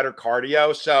having better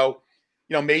cardio. So,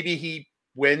 maybe he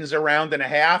wins a round and a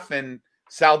half and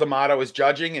Sal D'Amato is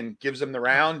judging and gives him the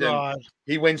round and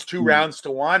he wins 2 rounds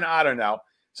to 1. I don't know.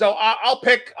 So I'll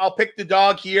pick the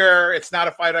dog here. It's not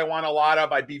a fight I want a lot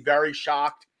of. I'd be very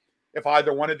shocked if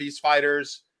either one of these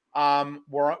fighters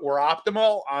were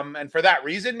optimal. And for that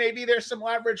reason, maybe there's some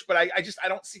leverage, but I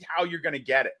don't see how you're going to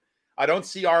get it. I don't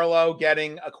see Arlo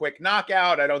getting a quick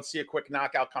knockout. I don't see a quick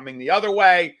knockout coming the other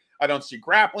way. I don't see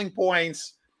grappling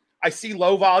points. I see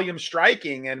low volume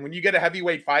striking. And when you get a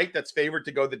heavyweight fight that's favored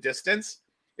to go the distance,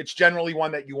 it's generally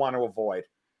one that you want to avoid.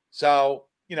 So,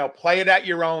 play it at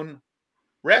your own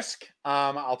risk.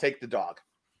 I'll take the dog.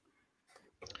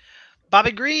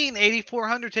 Bobby Green,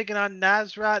 8,400, taking on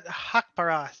Nasrat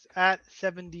Haqparast at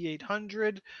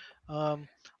 7,800.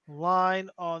 Line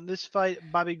on this fight,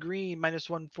 Bobby Green minus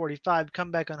 145.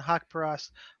 Comeback on Haqparast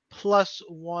plus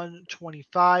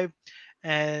 125.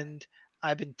 And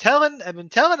I've been telling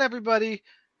everybody,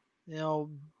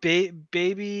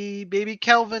 baby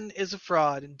Kelvin is a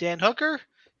fraud. And Dan Hooker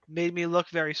made me look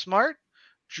very smart.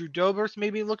 Drew Dober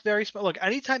made me look very smart. Look,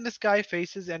 anytime this guy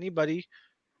faces anybody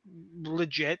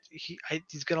legit,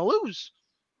 he's going to lose.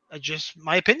 Just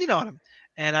my opinion on him.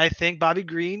 And I think Bobby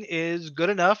Green is good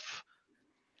enough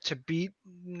to beat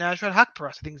Nasrat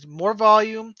Haqparast. I think he's more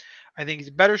volume. I think he's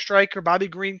a better striker. Bobby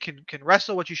Green can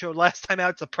wrestle, what you showed last time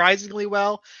out, surprisingly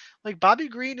well. Like, Bobby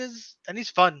Green and he's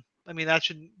fun. I mean, that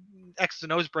should X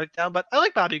and O's breakdown, but I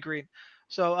like Bobby Green.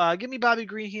 So give me Bobby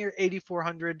Green here,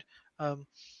 8,400.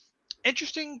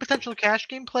 Interesting potential cash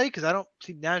game play because I don't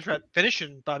see Nasrat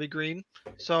finishing Bobby Green.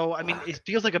 So, I mean, it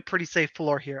feels like a pretty safe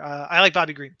floor here. I like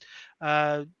Bobby Green.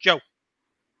 Joe.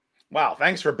 Wow,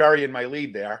 thanks for burying my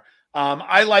lead there.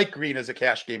 I like Green as a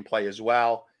cash game play as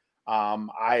well.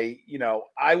 I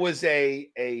was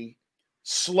a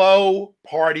slow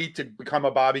party to become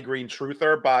a Bobby Green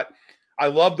truther, but I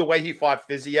love the way he fought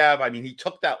Fiziev. I mean, he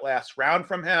took that last round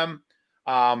from him.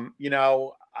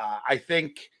 I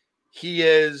think he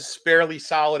is fairly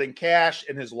solid in cash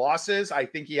in his losses. I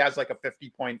think he has like a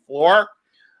 50-point floor.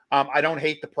 I don't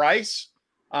hate the price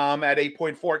at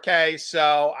 8.4K.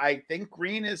 So I think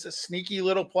Green is a sneaky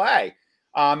little play.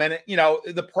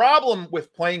 The problem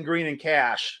with playing Green in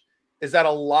cash is that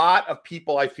a lot of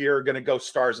people, I fear, are going to go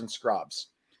stars and scrubs.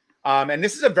 And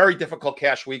this is a very difficult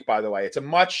cash week, by the way. It's a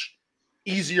much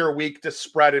easier week to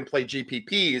spread and play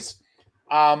GPPs.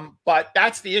 But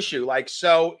that's the issue.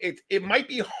 So it might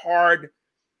be hard.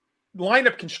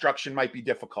 Lineup construction might be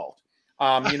difficult.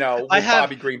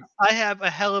 Bobby Green. I have a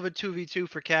hell of a 2v2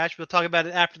 for cash. We'll talk about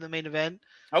it after the main event.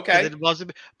 Okay. It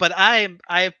wasn't, but I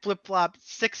have flip-flopped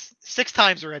six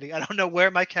times already. I don't know where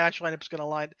my cash lineup is going to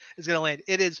land.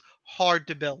 It is hard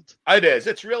to build. It is.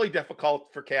 It's really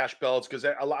difficult for cash builds because,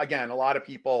 again, a lot of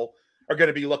people are going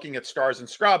to be looking at stars and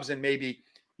scrubs and maybe,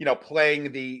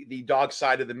 playing the dog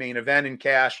side of the main event in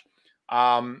cash.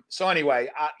 So anyway,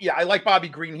 I like Bobby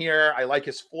Green here. I like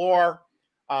his floor.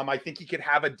 I think he could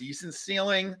have a decent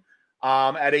ceiling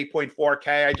at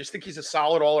 8.4K. I just think he's a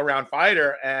solid all-around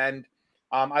fighter, and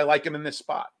I like him in this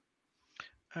spot.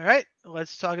 All right,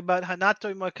 let's talk about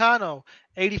Renato Moicano,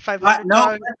 8,500.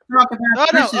 No, let's talk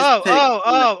about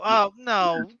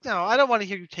no, I don't want to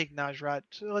hear you take Nasrat.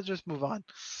 So let's just move on.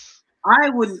 I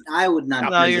would not.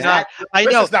 No, you're that. not. I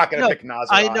know. Chris is not going to pick Nasrat.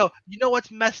 I know. You know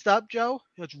what's messed up, Joe?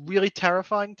 What's really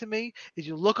terrifying to me is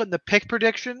you look on the pick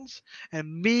predictions,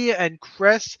 and me and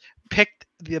Chris picked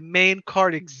the main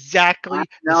card exactly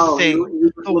the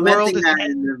same.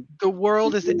 The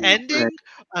world is ending.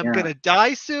 I'm gonna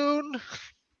die soon.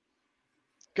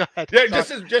 Go ahead. Yeah, this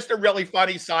is just a really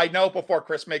funny side note before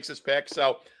Chris makes his pick.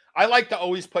 So I like to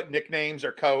always put nicknames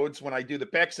or codes when I do the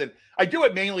picks, and I do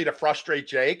it mainly to frustrate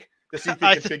Jake to see if he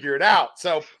can figure it out.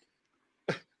 So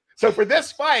for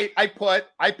this fight, I put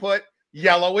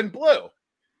yellow and blue,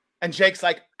 and Jake's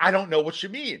like, I don't know what you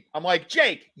mean. I'm like,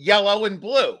 Jake, yellow and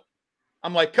blue.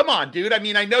 I'm like, come on, dude. I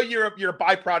mean, I know you're a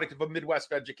byproduct of a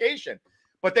Midwest education,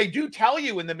 but they do tell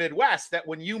you in the Midwest that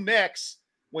when you mix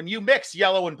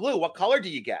yellow and blue, what color do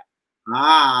you get?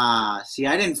 See,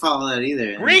 I didn't follow that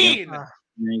either. Green.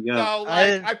 There you go. So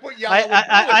I put yellow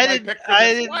and blue.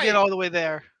 I didn't get all the way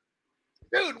there.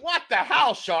 Dude, what the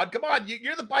hell, Sean? Come on,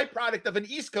 you're the byproduct of an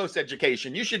East Coast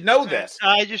education. You should know this.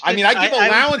 I give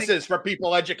allowances for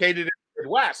people educated in the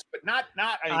Midwest, but not.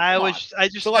 I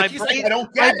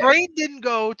don't get my brain didn't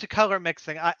go to color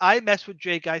mixing. I mess with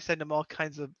Jake. I send him all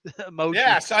kinds of emojis.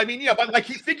 Yes, I mean, but like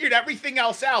he figured everything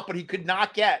else out, but he could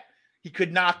not get,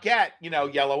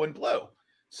 yellow and blue.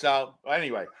 So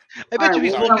anyway, I bet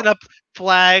he's looking up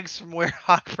flags from where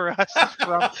Hawk for Us is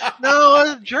from.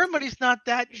 No, Germany's not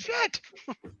that shit.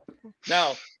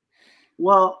 No.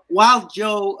 Well, while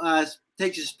Joe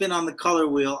takes a spin on the color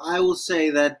wheel, I will say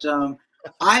that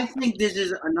I think this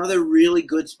is another really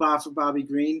good spot for Bobby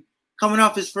Green. Coming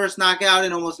off his first knockout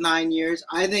in almost 9 years,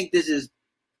 I think this is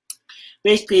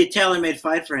basically a tailor-made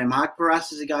fight for him. Hawk for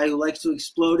Us is a guy who likes to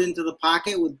explode into the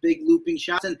pocket with big looping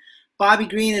shots, and Bobby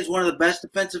Green is one of the best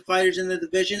defensive fighters in the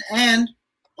division, and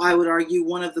I would argue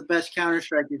one of the best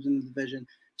counter-strikers in the division.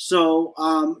 So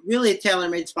really a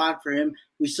tailor-made spot for him.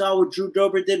 We saw what Drew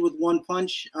Dober did with one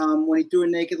punch when he threw a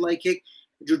naked leg kick.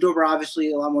 Drew Dober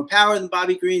obviously a lot more power than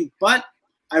Bobby Green, but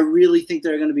I really think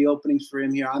there are going to be openings for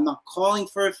him here. I'm not calling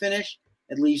for a finish,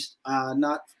 at least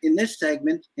not in this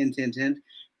segment, hint, hint, hint.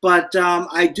 But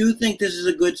I do think this is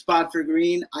a good spot for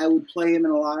Green. I would play him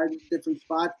in a lot of different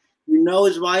spots. You know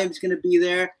his volume's going to be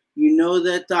there. You know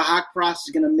that Hawk for Us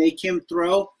is going to make him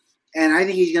throw, and I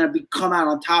think he's going to come out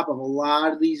on top of a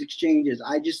lot of these exchanges.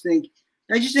 I just think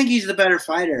he's the better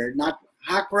fighter.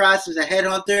 Hawk for Us is a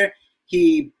headhunter.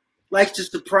 He likes to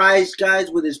surprise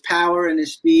guys with his power and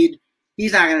his speed.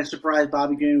 He's not going to surprise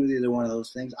Bobby Green with either one of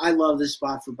those things. I love this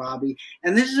spot for Bobby,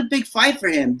 and this is a big fight for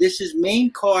him. This is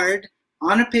main card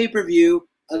on a pay-per-view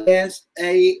against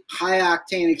a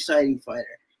high-octane, exciting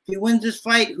fighter. If he wins this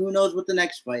fight, who knows what the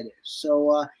next fight is.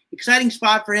 So exciting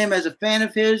spot for him as a fan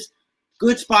of his.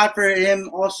 Good spot for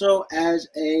him also as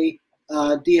a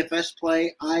DFS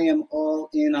play. I am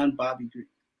all in on Bobby Green.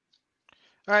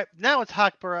 All right, now it's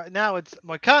Now it's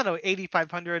Moicano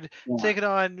 8,500 taking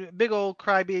on big old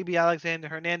crybaby Alexander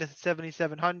Hernandez at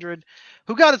 7,700.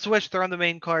 Who got his wish? They're on the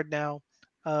main card now.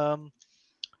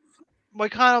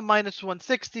 Moicano minus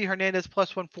 160, Hernandez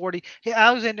plus 140. Hey,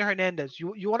 Alexander Hernandez,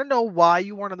 you want to know why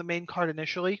you weren't on the main card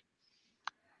initially?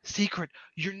 Secret.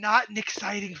 You're not an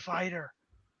exciting fighter.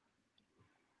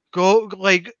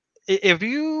 If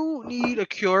you need a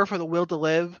cure for the will to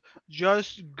live,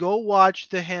 just go watch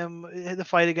the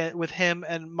fight again with him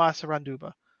and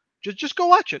Masaranduba. Just go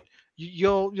watch it.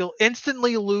 You'll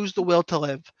instantly lose the will to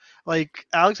live. Like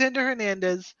Alexander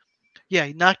Hernandez. Yeah,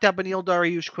 he knocked out Beneil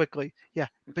Dariush quickly. Yeah,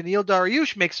 Beneil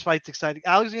Dariush makes fights exciting.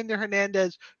 Alexander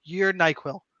Hernandez, you're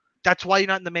NyQuil. That's why you're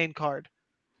not in the main card.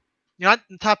 You're not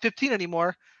in the top 15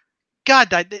 anymore.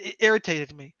 God, it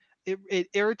irritated me. It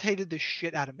irritated the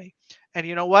shit out of me. And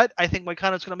you know what? I think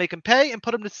Moicano's going to make him pay and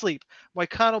put him to sleep.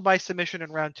 Moicano by submission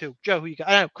in round 2. Joe, who you got?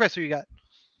 I know, Chris, who you got?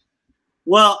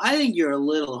 Well, I think you're a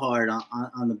little hard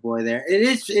on the boy there. It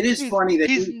is funny that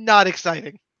he's not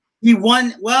exciting. He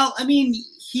won. Well, I mean,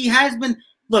 he has been.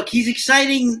 Look, he's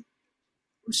exciting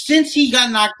since he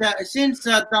got knocked out. Since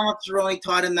Donald Cerrone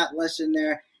taught him that lesson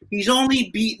there, he's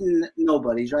only beaten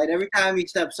nobodies, right? Every time he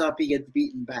steps up, he gets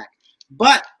beaten back.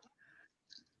 But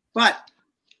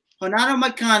Renato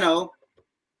Moicano,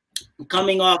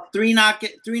 coming off three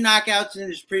knockouts in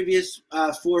his previous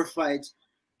 4 fights,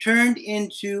 turned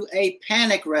into a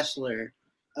panic wrestler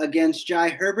against Jai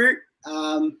Herbert.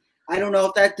 I don't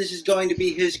know if this is going to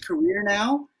be his career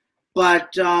now, but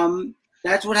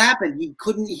that's what happened.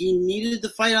 He needed the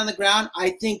fight on the ground.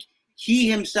 I think he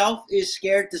himself is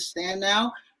scared to stand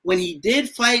now. When he did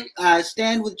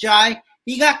stand with Jai,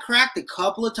 he got cracked a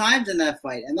couple of times in that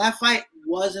fight, and that fight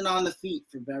wasn't on the feet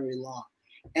for very long.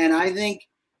 And I think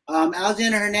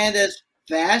Alexander Hernandez,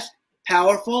 fast,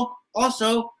 powerful,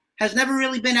 also has never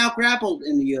really been out-grappled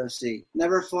in the UFC.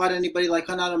 Never fought anybody like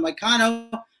Renato Moicano,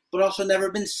 but also never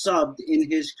been subbed in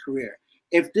his career.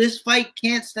 If this fight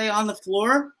can't stay on the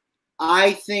floor,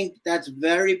 I think that's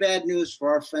very bad news for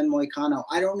our friend Moicano.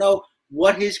 I don't know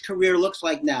what his career looks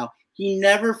like now. He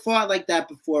never fought like that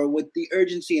before with the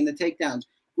urgency and the takedowns.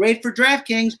 Great for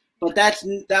DraftKings, but that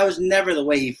was never the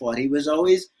way he fought. He was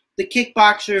always the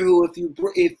kickboxer who,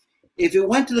 if it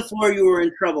went to the floor, you were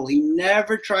in trouble. He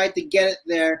never tried to get it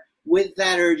there with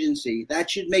that urgency. That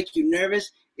should make you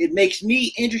nervous. It makes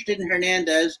me interested in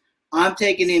Hernandez. I'm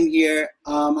taking him here.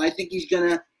 I think he's going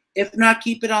to, if not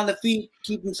keep it on the feet,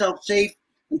 keep himself safe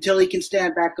until he can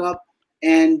stand back up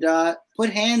and put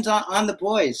hands on the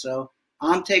boys. So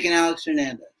I'm taking Alex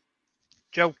Hernandez.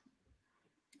 Joe.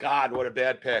 God, what a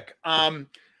bad pick.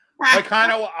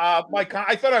 Moicano,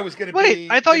 I thought I was going to be.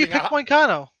 Wait, I thought you picked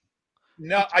Moicano.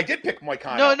 No, I did pick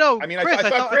Moicano. No. I mean, Chris, I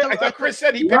thought Chris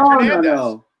said he picked Hernandez.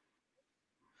 No.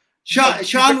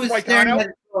 Sean was staring Moicano? at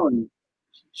his phone.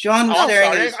 Sean was Oh, I'm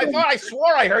staring sorry. at his phone. I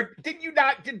swore I heard. Didn't you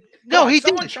not? No, he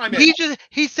someone didn't. chime in.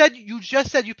 He said you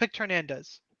just said you picked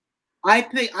Hernandez. I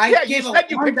Yeah, gave you a said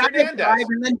you one picked Hernandez. diatribe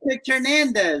and then picked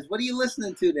Hernandez. What are you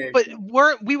listening to there? But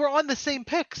we were on the same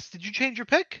picks. Did you change your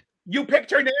pick? You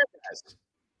picked Hernandez.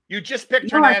 You just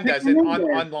picked No, I picked Hernandez on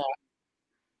Hernandez. line.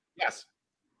 Yes.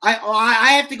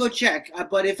 I have to go check.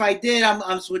 But if I did,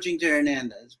 I'm switching to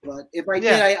Hernandez. But if I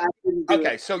did, I didn't do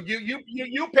Okay, it. so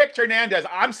you picked Hernandez.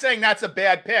 I'm saying that's a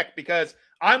bad pick because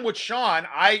I'm with Sean.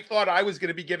 I thought I was going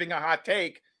to be giving a hot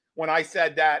take when I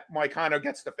said that Moicano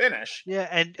gets the finish. Yeah,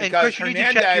 and Because Chris, you need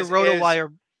to check your Hernandez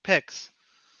RotoWire picks.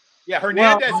 Yeah,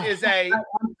 Hernandez is I'm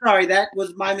sorry, that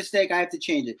was my mistake. I have to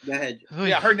change it. Go ahead.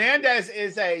 Yeah, Hernandez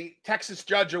is a Texas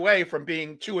judge away from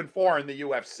being 2-4 in the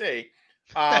UFC.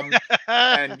 And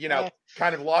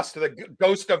kind of lost to the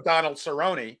ghost of Donald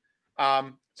Cerrone.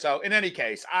 So in any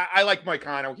case, I like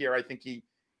Moicano here. I think he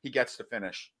gets to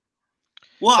finish.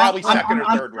 Well, probably second or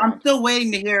third round. I'm still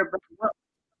waiting to hear.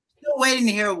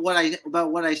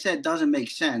 About what I said doesn't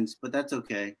make sense, but that's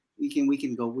okay. We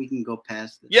can go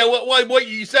past it. Yeah, what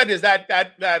you said is that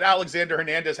Alexander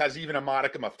Hernandez has even a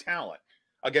modicum of talent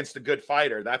against a good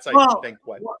fighter. That's I think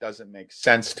what doesn't make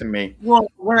sense to me. Well,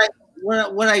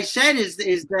 what I said is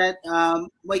that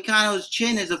Moicano's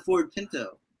chin is a Ford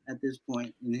Pinto at this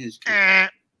point in his career.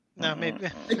 No, maybe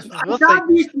It's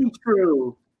obviously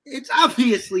true. It's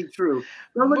obviously true.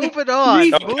 Moving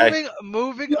on. Okay.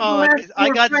 Moving on.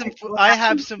 I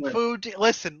have some food.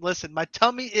 Listen. My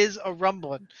tummy is a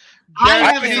rumbling. I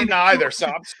haven't eaten either, so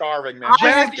I'm starving, man.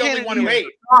 Jared's the only one who ate.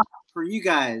 For you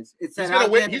guys, it's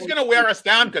he's gonna wear us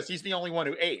down because he's the only one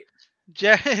who ate.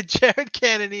 Jared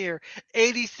Cannonier,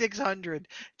 8,600,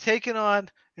 taking on.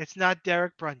 It's not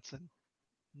Derek Brunson.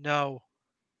 No,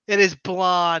 it is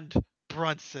Blonde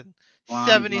Brunson.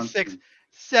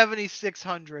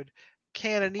 7,600.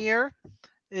 Cannonier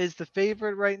is the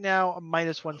favorite right now, a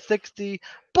 -160.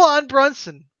 Blonde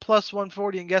Brunson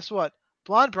 +140, and guess what?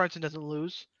 Blonde Brunson doesn't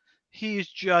lose. He's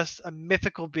just a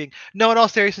mythical being. No, in all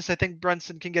seriousness, I think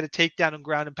Brunson can get a takedown and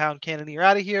ground and pound Cannonier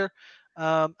out of here.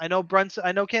 I know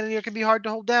Cannonier can be hard to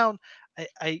hold down.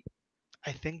 I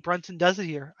think Brunson does it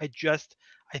here. I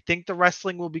think the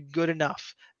wrestling will be good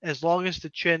enough as long as the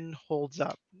chin holds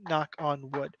up. Knock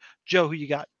on wood. Joe, who you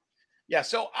got? Yeah,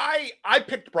 so I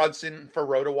picked Brunson for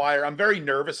RotoWire. I'm very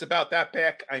nervous about that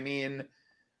pick. I mean,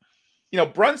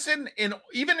 Brunson,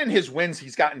 even in his wins,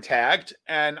 he's gotten tagged,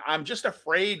 and I'm just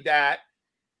afraid that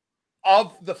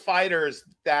of the fighters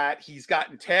that he's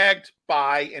gotten tagged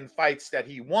by in fights that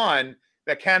he won,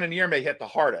 that Cannonier may hit the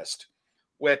hardest,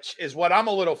 which is what I'm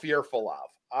a little fearful of.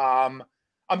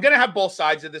 I'm going to have both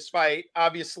sides of this fight.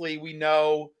 Obviously, we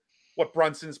know what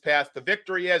Brunson's path to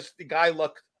victory is. The guy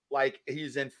looked like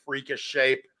he's in freakish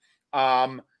shape.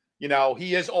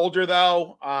 He is older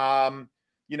though.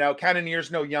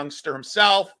 Cannonier's no youngster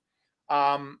himself.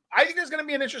 I think there's going to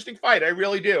be an interesting fight. I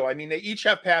really do. I mean, they each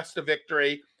have paths to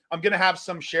victory. I'm going to have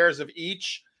some shares of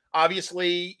each.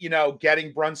 Obviously,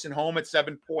 getting Brunson home at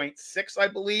 7.6, I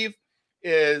believe,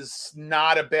 is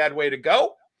not a bad way to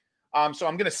go. So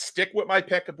I'm going to stick with my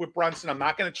pick with Brunson. I'm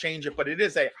not going to change it, but it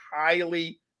is a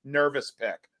highly nervous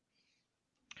pick.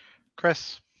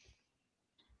 Chris.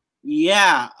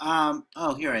 Yeah.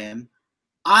 Here I am.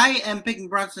 I am picking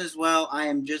Brunson as well. I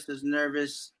am just as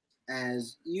nervous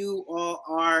as you all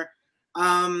are.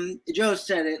 Joe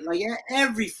said it. Like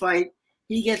every fight,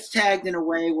 he gets tagged in a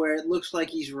way where it looks like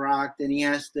he's rocked, and he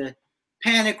has to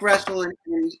panic wrestle, and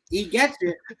he gets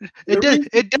it.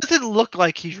 It doesn't look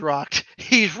like he's rocked.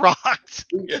 He's rocked.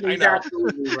 He's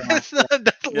absolutely rocked. It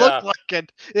doesn't look like it.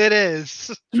 It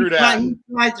is. True that. He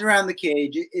slides around the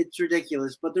cage. It's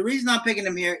ridiculous. But the reason I'm picking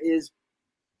him here is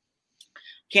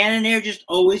Cannonier just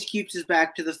always keeps his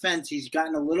back to the fence. He's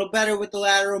gotten a little better with the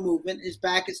lateral movement. His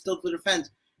back is still to the fence.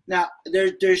 Now,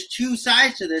 there's two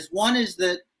sides to this. One is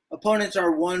that opponents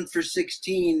are 1 for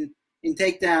 16 in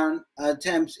takedown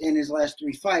attempts in his last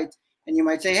 3 fights. And you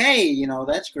might say, hey,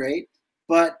 that's great.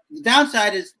 But the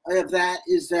downside of that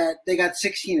is that they got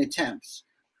 16 attempts.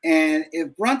 And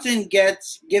if Brunson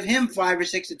give him 5 or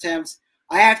 6 attempts,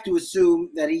 I have to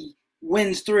assume that he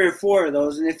wins 3 or 4 of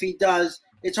those. And if he does,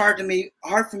 it's hard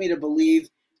for me to believe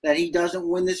that he doesn't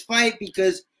win this fight,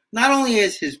 because not only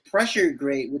is his pressure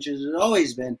great, which has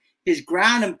always been, his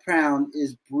ground and pound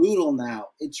is brutal now.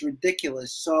 It's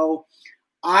ridiculous. So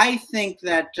I think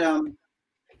that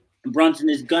Brunson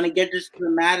is going to get this to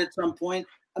the mat at some point.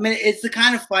 I mean, it's the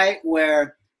kind of fight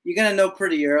where you're going to know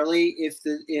pretty early if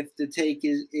the take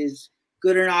is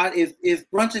good or not. If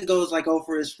Brunson goes like 0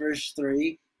 for his first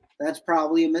 3, that's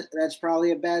probably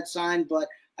a bad sign. But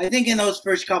I think in those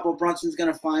first couple, Brunson's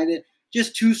going to find it.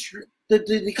 Just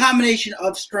the combination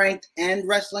of strength and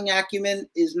wrestling acumen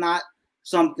is not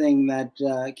something that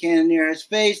Cannonier has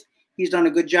faced. He's done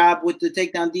a good job with the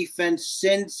takedown defense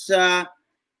since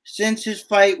his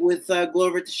fight with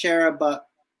Glover Teixeira, but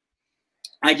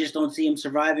I just don't see him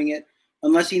surviving it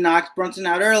unless he knocks Brunson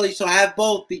out early. So have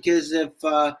both, because if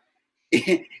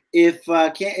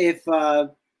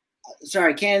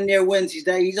Cannonier wins,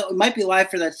 he might be live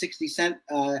for that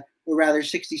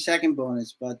 60-second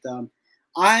bonus. But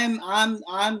I'm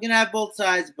gonna have both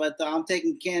sides, but I'm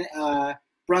taking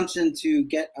Brunson to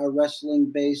get a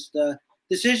wrestling based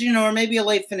decision, or maybe a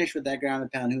late finish with that ground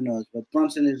and pound. Who knows? But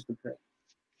Brunson is the pick.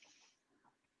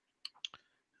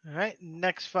 All right,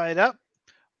 next fight up,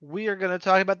 we are going to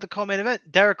talk about the co-main event.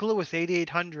 Derek Lewis,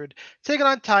 8,800, taking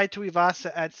on Tai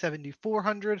Tuivasa at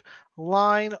 7,400.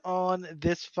 Line on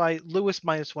this fight: Lewis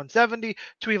minus 170,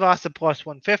 Tuivasa plus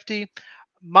 150.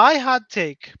 My hot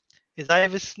take is I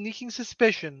have a sneaking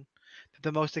suspicion that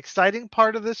the most exciting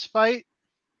part of this fight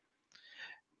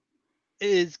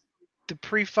is the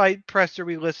pre-fight presser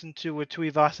we listened to, where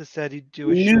Tuivasa said he'd do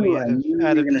a shoey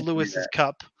out of Lewis's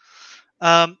cup.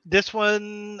 This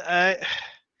one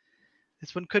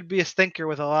could be a stinker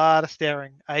with a lot of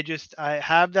staring. I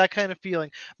have that kind of feeling.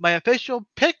 My official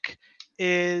pick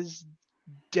is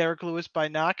Derek Lewis by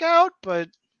knockout, but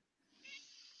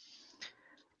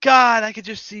God, I could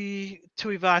just see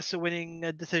Tuivasa winning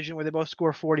a decision where they both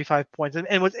score 45 points.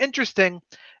 And what's interesting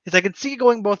is I can see it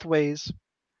going both ways.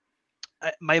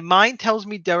 My mind tells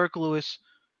me Derek Lewis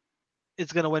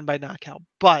is going to win by knockout,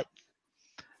 but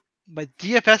my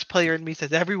DFS player in me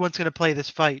says everyone's going to play this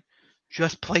fight.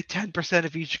 Just play 10%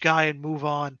 of each guy and move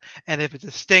on. And if it's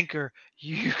a stinker,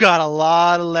 you got a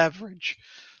lot of leverage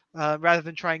rather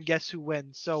than try and guess who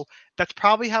wins. So that's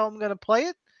probably how I'm going to play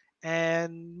it.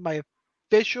 And my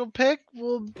official pick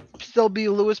will still be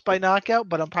Lewis by knockout,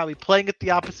 but I'm probably playing it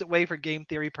the opposite way for game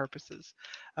theory purposes.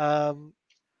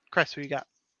 Chris, who you got?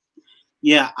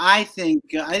 Yeah, I think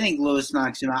Lewis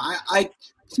knocks him out. I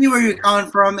see where you're coming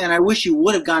from, and I wish you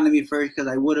would have gone to me first,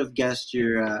 because I would have guessed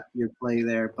your play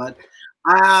there. But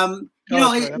I'm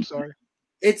sorry.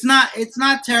 It's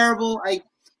not terrible.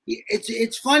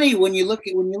 It's funny when you look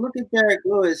at Derek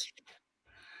Lewis.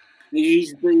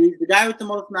 He's the guy with the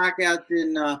most knockouts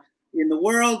in the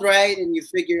world, right? And you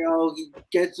figure, he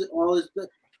gets all his.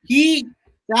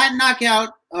 That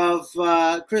knockout of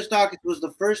Chris Dawkins was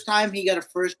the first time he got a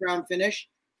first round finish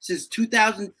since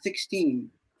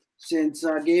 2016, since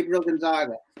Gabriel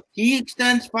Gonzaga. He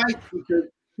extends fights because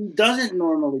he doesn't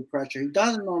normally pressure. He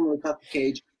doesn't normally cut the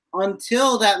cage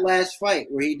until that last fight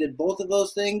where he did both of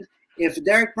those things. If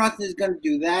Derek Brunson is going to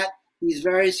do that, he's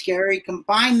very scary.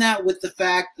 Combine that with the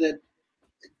fact that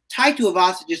Tai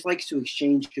Tuivasa just likes to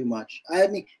exchange too much. I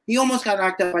mean, he almost got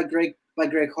knocked out by Greg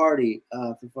Hardy,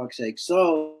 for fuck's sake.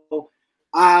 So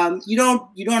you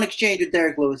don't exchange with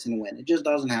Derek Lewis and win. It just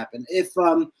doesn't happen. If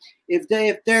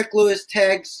Derek Lewis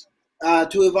tags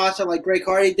Tuivasa like Greg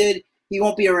Hardy did, he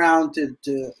won't be around to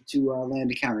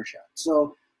land a counter shot.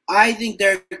 So I think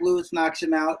Derek Lewis knocks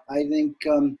him out. I think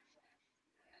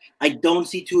I don't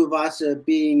see Tuivasa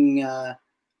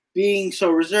being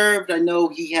so reserved. I know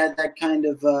he had that kind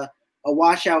of a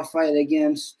washout fight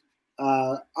against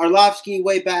Arlovsky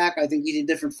way back. I think he's a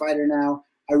different fighter now.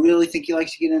 I really think he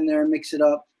likes to get in there and mix it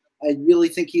up. I really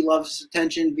think he loves his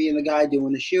attention, being the guy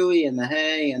doing the shoey and the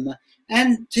hay and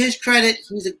to his credit,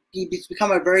 he's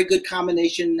become a very good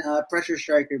combination pressure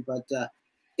striker, but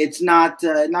it's not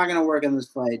going to work in this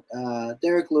fight.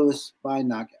 Derek Lewis by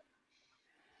knockout.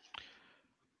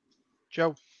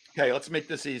 Joe. Okay, let's make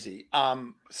this easy.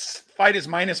 Fight is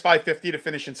minus 550 to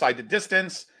finish inside the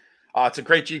distance. It's a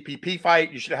great GPP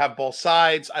fight. You should have both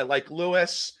sides. I like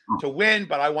Lewis to win,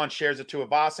 but I want shares of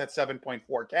Tuivasa at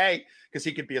 7.4K because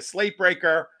he could be a slate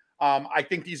breaker. I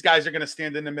think these guys are going to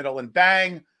stand in the middle and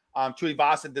bang.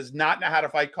 Tuivasa does not know how to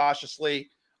fight cautiously.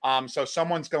 So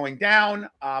someone's going down.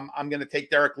 I'm going to take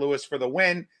Derek Lewis for the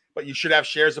win, but you should have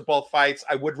shares of both fights.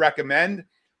 I would recommend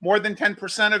more than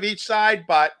 10% of each side,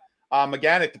 but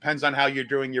again, it depends on how you're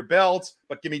doing your builds,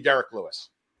 but give me Derek Lewis.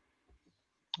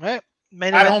 All right.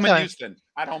 At home in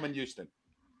Houston.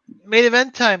 Main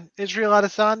event time. Israel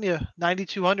Adesanya,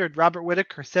 9,200. Robert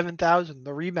Whittaker, 7,000.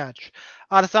 The rematch.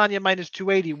 Adesanya minus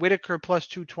 280. Whittaker plus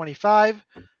 225.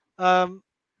 I'm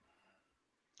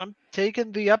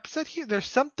taking the upset here. There's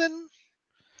something.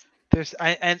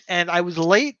 I was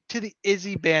late to the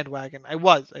Izzy bandwagon. I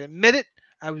admit it.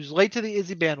 I was late to the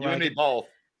Izzy bandwagon. You and me both.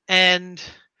 And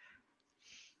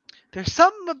there's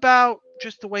something about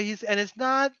just the way and it's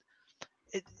not.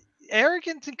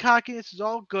 arrogance and cockiness is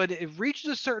all good. It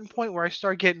reaches a certain point where I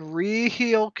start getting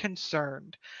real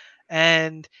concerned.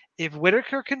 And if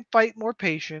Whitaker can fight more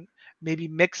patient, maybe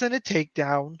mix in a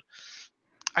takedown,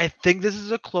 I think this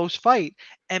is a close fight.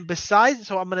 And besides,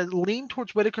 so I'm going to lean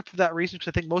towards Whitaker for that reason, because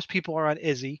I think most people are on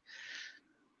Izzy.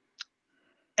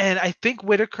 And I think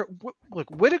Whitaker,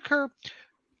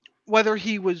 whether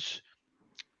he was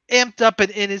amped up and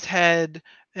in his head,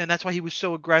 and that's why he was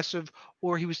so aggressive,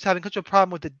 or he was having such a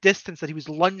problem with the distance that he was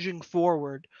lunging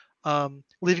forward,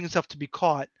 leaving himself to be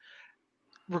caught.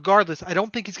 Regardless, I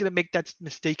don't think he's going to make that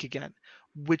mistake again,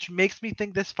 which makes me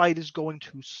think this fight is going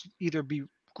to either be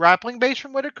grappling based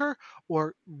from Whitaker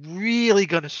or really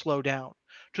going to slow down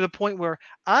to the point where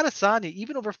Adesanya,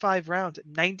 even over 5 rounds at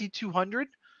 9,200,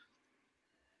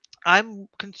 I'm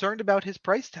concerned about his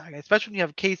price tag, especially when you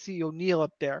have Casey O'Neill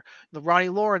up there. The Ronnie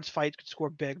Lawrence fight could score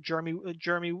big.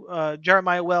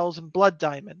 Jeremiah Wells and Blood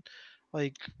Diamond,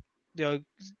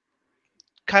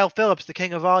 Kyle Phillips, the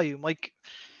king of volume.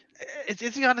 Is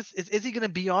Izzy going to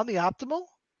be on the optimal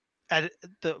at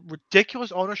the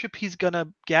ridiculous ownership he's going to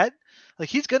get?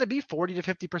 He's going to be 40 to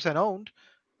 50% owned.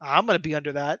 I'm going to be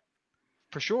under that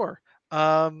for sure.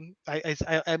 I'm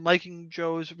liking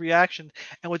Joe's reaction,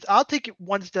 and I'll take it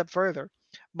one step further.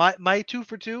 My 2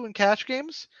 for 2 in cash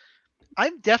games,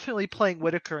 I'm definitely playing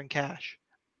Whitaker in cash.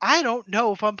 I don't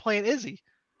know if I'm playing Izzy.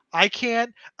 I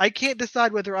can't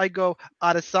decide whether I go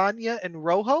Adesanya and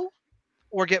Rojo,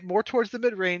 or get more towards the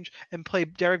mid range and play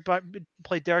Derek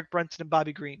Brunson and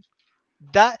Bobby Green.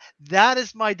 That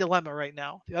is my dilemma right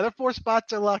now. The other 4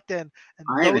 spots are locked in, and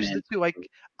those are the 2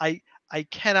 I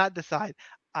cannot decide.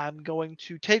 I'm going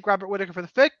to take Robert Whitaker for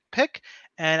the pick,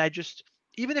 and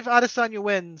even if Adesanya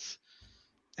wins,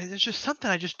 there's just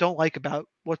something I just don't like about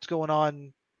what's going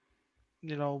on,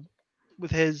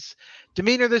 with his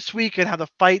demeanor this week and how the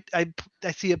fight, I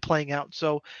see it playing out.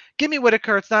 So give me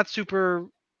Whitaker. It's not super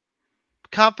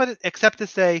confident, except to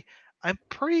say I'm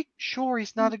pretty sure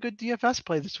he's not a good DFS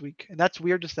play this week, and that's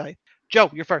weird to say. Joe,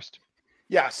 you're first.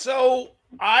 Yeah, so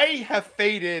I have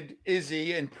faded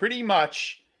Izzy in pretty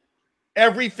much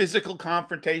every physical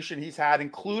confrontation he's had,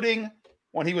 including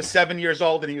when he was 7 years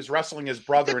old and he was wrestling his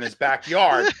brother in his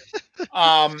backyard.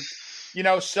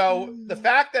 So the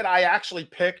fact that I actually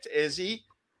picked Izzy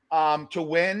to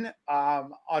win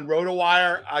on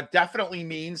RotoWire definitely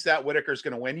means that Whitaker's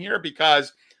going to win here,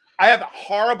 because I have a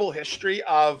horrible history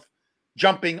of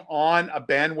jumping on a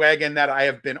bandwagon that I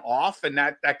have been off, and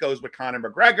that goes with Conor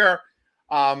McGregor.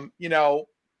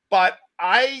 But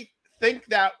I think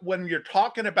that when you're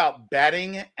talking about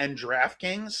betting and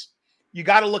DraftKings, you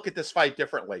got to look at this fight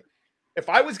differently. If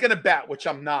I was going to bet, which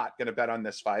I'm not going to bet on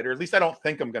this fight, or at least I don't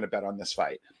think I'm going to bet on this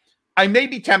fight, I may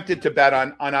be tempted to bet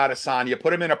on Adesanya,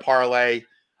 put him in a parlay.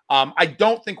 I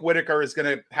don't think Whitaker is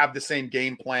going to have the same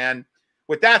game plan.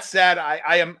 With that said,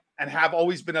 I am and have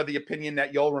always been of the opinion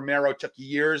that Yoel Romero took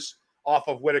years off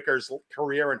of Whitaker's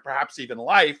career and perhaps even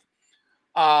life.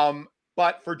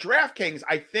 But for DraftKings,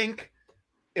 I think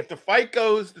if the fight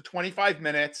goes to 25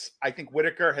 minutes, I think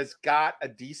Whitaker has got a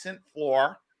decent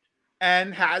floor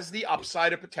and has the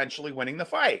upside of potentially winning the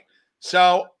fight.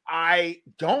 So I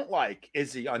don't like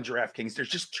Izzy on DraftKings. There's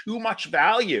just too much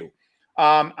value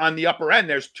on the upper end.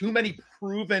 There's too many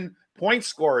proven point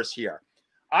scorers here.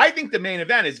 I think the main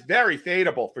event is very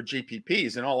fadeable for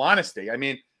GPPs, in all honesty. I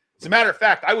mean, as a matter of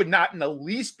fact, I would not in the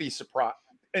least be surprised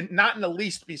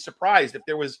if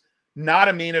there was not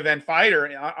a main event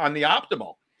fighter on the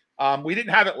optimal. We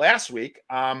didn't have it last week.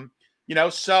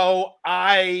 So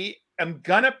I am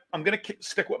gonna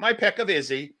stick with my pick of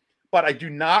Izzy, but I do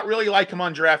not really like him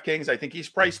on DraftKings. I think he's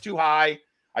priced too high.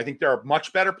 I think there are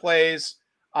much better plays.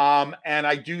 And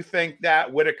I do think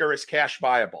that Whitaker is cash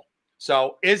viable.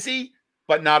 So Izzy,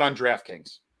 but not on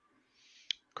DraftKings.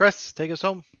 Chris, take us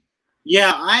home.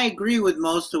 Yeah, I agree with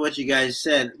most of what you guys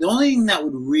said. The only thing that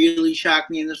would really shock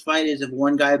me in this fight is if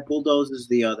one guy bulldozes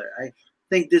the other. I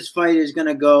think this fight is going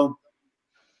to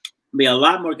be a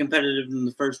lot more competitive than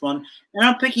the first one. And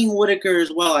I'm picking Whitaker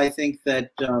as well. I think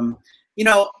that,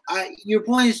 your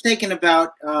point is taken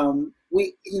about,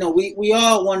 we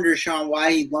all wonder, Sean,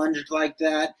 why he lunged like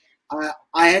that.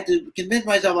 I had to convince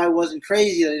myself I wasn't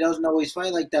crazy, that he doesn't always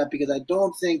fight like that, because I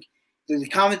don't think the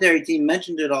commentary team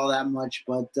mentioned it all that much.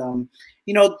 But, the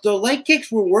leg kicks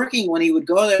were working when he would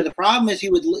go there. The problem is he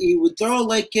would throw a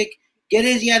leg kick, get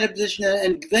Izzy out of position,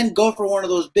 and then go for one of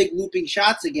those big looping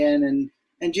shots again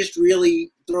and just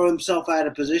really throw himself out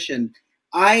of position.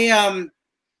 I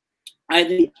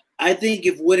think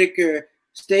if Whitaker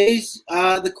stays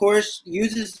the course,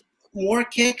 uses more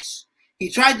kicks, he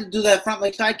tried to do that front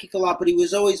leg side kick a lot, but he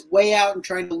was always way out and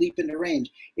trying to leap into range.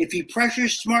 If he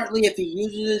pressures smartly, if he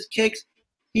uses his kicks,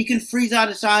 he can freeze out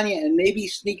Adesanya and maybe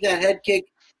sneak that head kick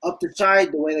up the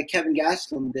side the way that Kevin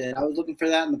Gastelum did. I was looking for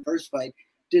that in the first fight.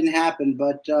 Didn't happen.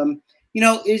 But,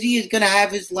 Izzy is going to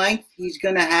have his length. He's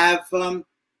going to have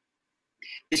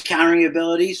his countering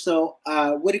ability. So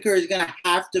Whittaker is going to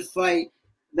have to fight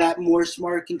that more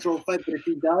smart controlled fight. But if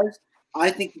he does,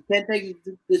 I think he can take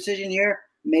the decision here.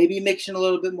 Maybe mixing a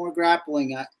little bit more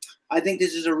grappling. I think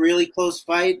this is a really close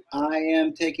fight. I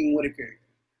am taking Whittaker.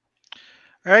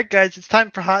 All right, guys, it's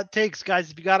time for hot takes. Guys,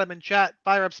 if you got them in chat,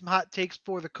 fire up some hot takes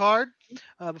for the card.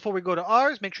 Before we go to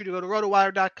ours, make sure to go to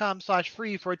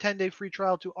rotowire.com/free for a 10-day free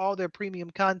trial to all their premium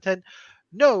content.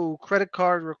 No credit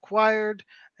card required.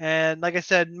 And like I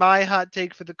said, my hot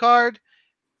take for the card,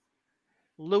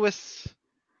 Luis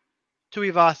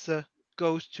Tuivasa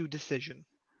goes to decision.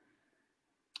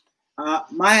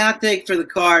 My hot take for the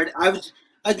card, I was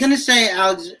going to say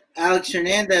Alex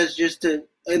Hernandez just to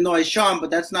annoy Sean,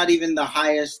 but that's not even the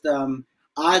highest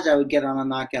odds I would get on a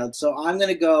knockout. So I'm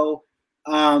going to go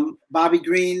Bobby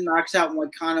Green knocks out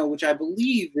Moicano, which I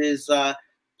believe is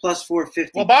plus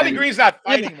 450. Well, Bobby Green's not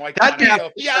fighting Moicano.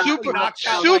 That'd be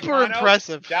super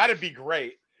impressive. That'd be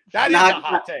great. That is a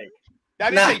hot take.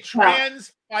 That is a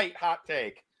trans fight hot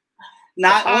take.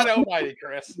 Not almighty,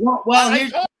 Chris.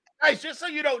 Guys, just so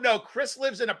you don't know, Chris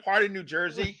lives in a part of New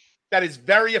Jersey that is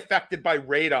very affected by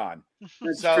radon.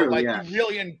 So, true, you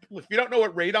really, and if you don't know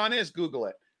what radon is, Google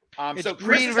it. So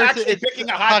Chris is versus, actually picking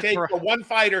a hot take for one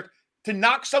fighter to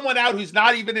knock someone out who's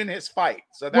not even in his fight.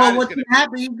 So what's going to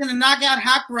happen? He's going to knock out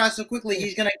Haqparast so quickly.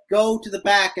 He's going to go to the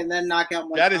back and then knock out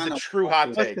Moicano. That is a true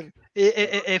hot take. Listen,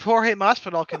 if Jorge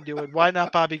Masvidal can do it, why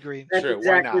not Bobby Green? That's true.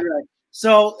 Exactly why not? Right.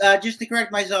 So just to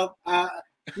correct myself,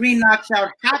 Green knocks out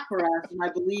Haqparast, and I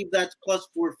believe that's plus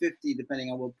 450,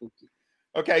 depending on what book you.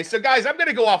 Okay, so guys, I'm going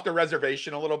to go off the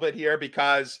reservation a little bit here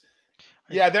because,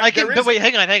 wait,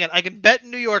 hang on. I can bet in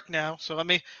New York now, so let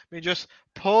me just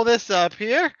pull this up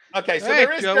here. Okay, so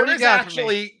there is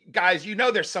actually, guys,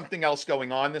 there's something else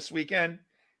going on this weekend,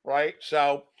 right?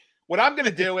 So what I'm going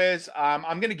to do is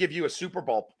I'm going to give you a Super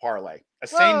Bowl parlay, a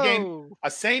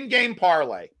same game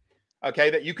parlay, okay,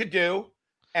 that you could do.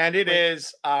 And it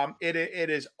is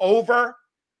over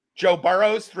Joe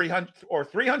Burrow's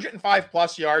 305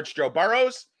 plus yards. Joe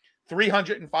Burrow's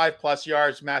 305 plus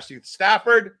yards. Matthew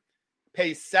Stafford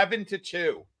pays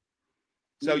 7-2.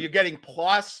 So you're getting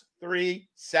plus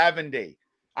 370.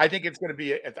 I think it's going to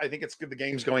be. I think it's good. The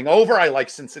game's going over. I like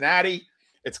Cincinnati.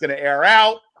 It's going to air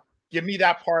out. Give me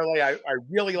that parlay. I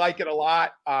really like it a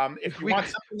lot. If you want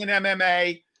something in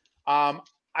MMA,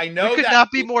 I know we could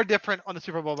not be more different on the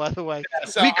Super Bowl, by the way. Yeah,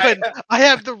 so we couldn't. I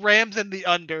have the Rams and the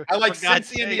under. I like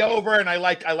Cincy in the over, and I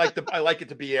like it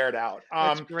to be aired out.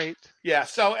 That's great. Yeah.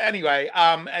 So anyway,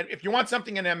 and if you want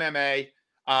something in MMA,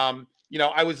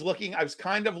 I was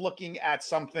kind of looking at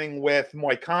something with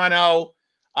Moicano,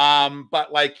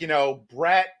 but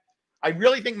Brett, I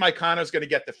really think Moicano is going to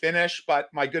get the finish, but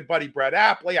my good buddy Brett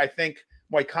Apley, I think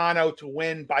Moicano to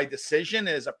win by decision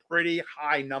is a pretty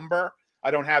high number.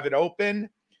 I don't have it open.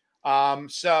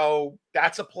 So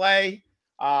that's a play,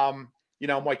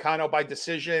 Moicano by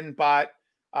decision, but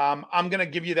I'm going to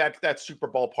give you that Super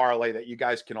Bowl parlay that you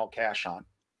guys can all cash on.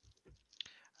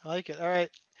 I like it. All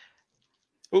right.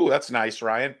 Ooh, that's nice,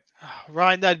 Ryan.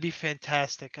 Ryan, that'd be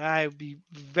fantastic. I'd be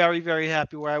very, very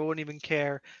happy where I wouldn't even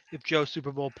care if Joe's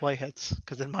Super Bowl play hits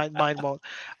because then mine won't.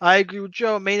 I agree with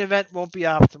Joe. Main event won't be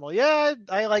optimal. Yeah,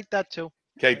 I like that too.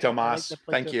 Okay, Tomas,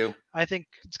 thank you. I think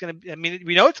it's going to be,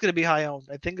 we know it's going to be high owned.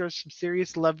 I think there's some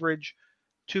serious leverage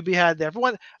to be had there. For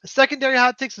one, a secondary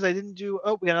hot take says I didn't do,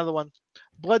 we got another one.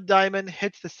 Blood Diamond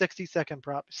hits the 60-second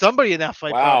prop. Somebody in that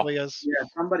fight probably is. Yeah,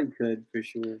 somebody could for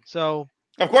sure. So,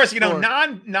 of course,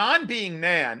 Non being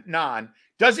Non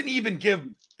doesn't even give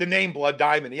the name Blood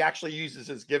Diamond. He actually uses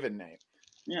his given name.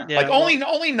 Yeah.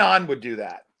 Only Non would do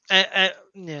that.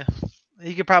 Yeah.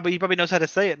 He probably knows how to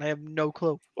say it, and I have no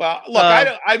clue. Well, look,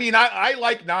 I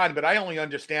like Non, but I only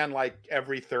understand like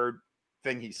every third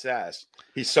thing he says.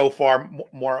 He's so far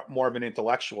more of an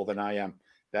intellectual than I am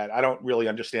that I don't really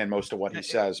understand most of what he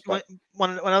says. But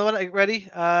another one, ready?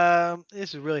 This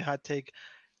is a really hot take.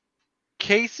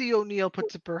 Casey O'Neill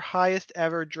puts up her highest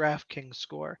ever DraftKings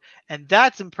score, and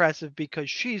that's impressive because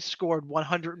she's scored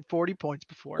 140 points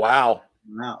before. Wow.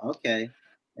 Okay,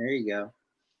 there you go.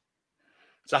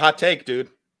 It's a hot take, dude.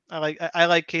 I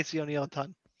like Casey O'Neill a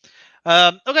ton.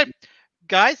 Okay,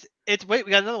 guys, we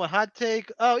got another one. Hot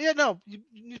take. Oh yeah, no,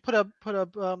 you put up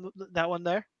that one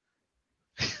there.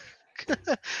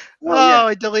 Yeah.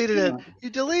 I deleted it.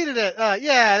 You deleted it.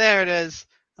 Yeah, there it is.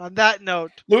 On that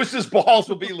note, Lewis's balls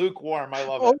will be lukewarm. I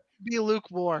love it. Be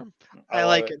lukewarm. I love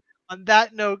like it. On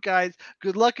that note, guys,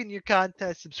 good luck in your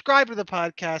contest. Subscribe to the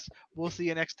podcast. We'll see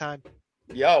you next time.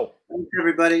 Yo. Thanks,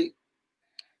 everybody.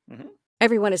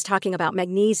 Everyone is talking about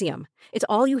magnesium. It's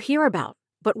all you hear about.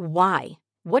 But why?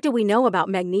 What do we know about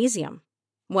magnesium?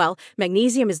 Well,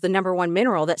 magnesium is the #1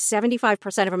 mineral that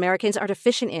 75% of Americans are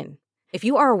deficient in. If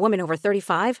you are a woman over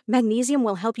 35, magnesium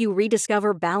will help you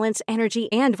rediscover balance, energy,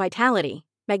 and vitality.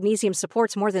 Magnesium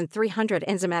supports more than 300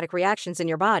 enzymatic reactions in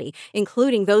your body,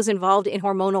 including those involved in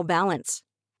hormonal balance.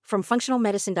 From functional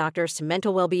medicine doctors to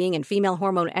mental well-being and female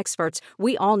hormone experts,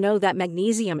 we all know that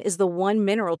magnesium is the one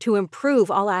mineral to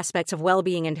improve all aspects of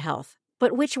well-being and health.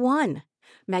 But which one?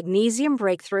 Magnesium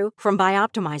Breakthrough from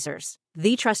Bioptimizers,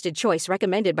 the trusted choice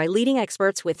recommended by leading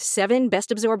experts with 7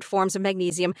 best-absorbed forms of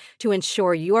magnesium to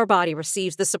ensure your body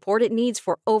receives the support it needs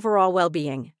for overall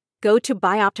well-being. Go to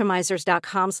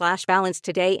bioptimizers.com/balance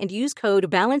today and use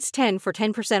code BALANCE10 for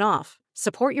 10% off.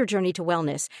 Support your journey to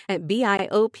wellness at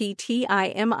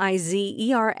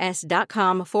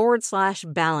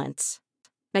bioptimizers.com/balance.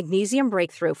 Magnesium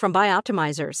Breakthrough from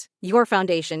Bioptimizers, your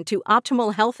foundation to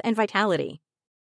optimal health and vitality.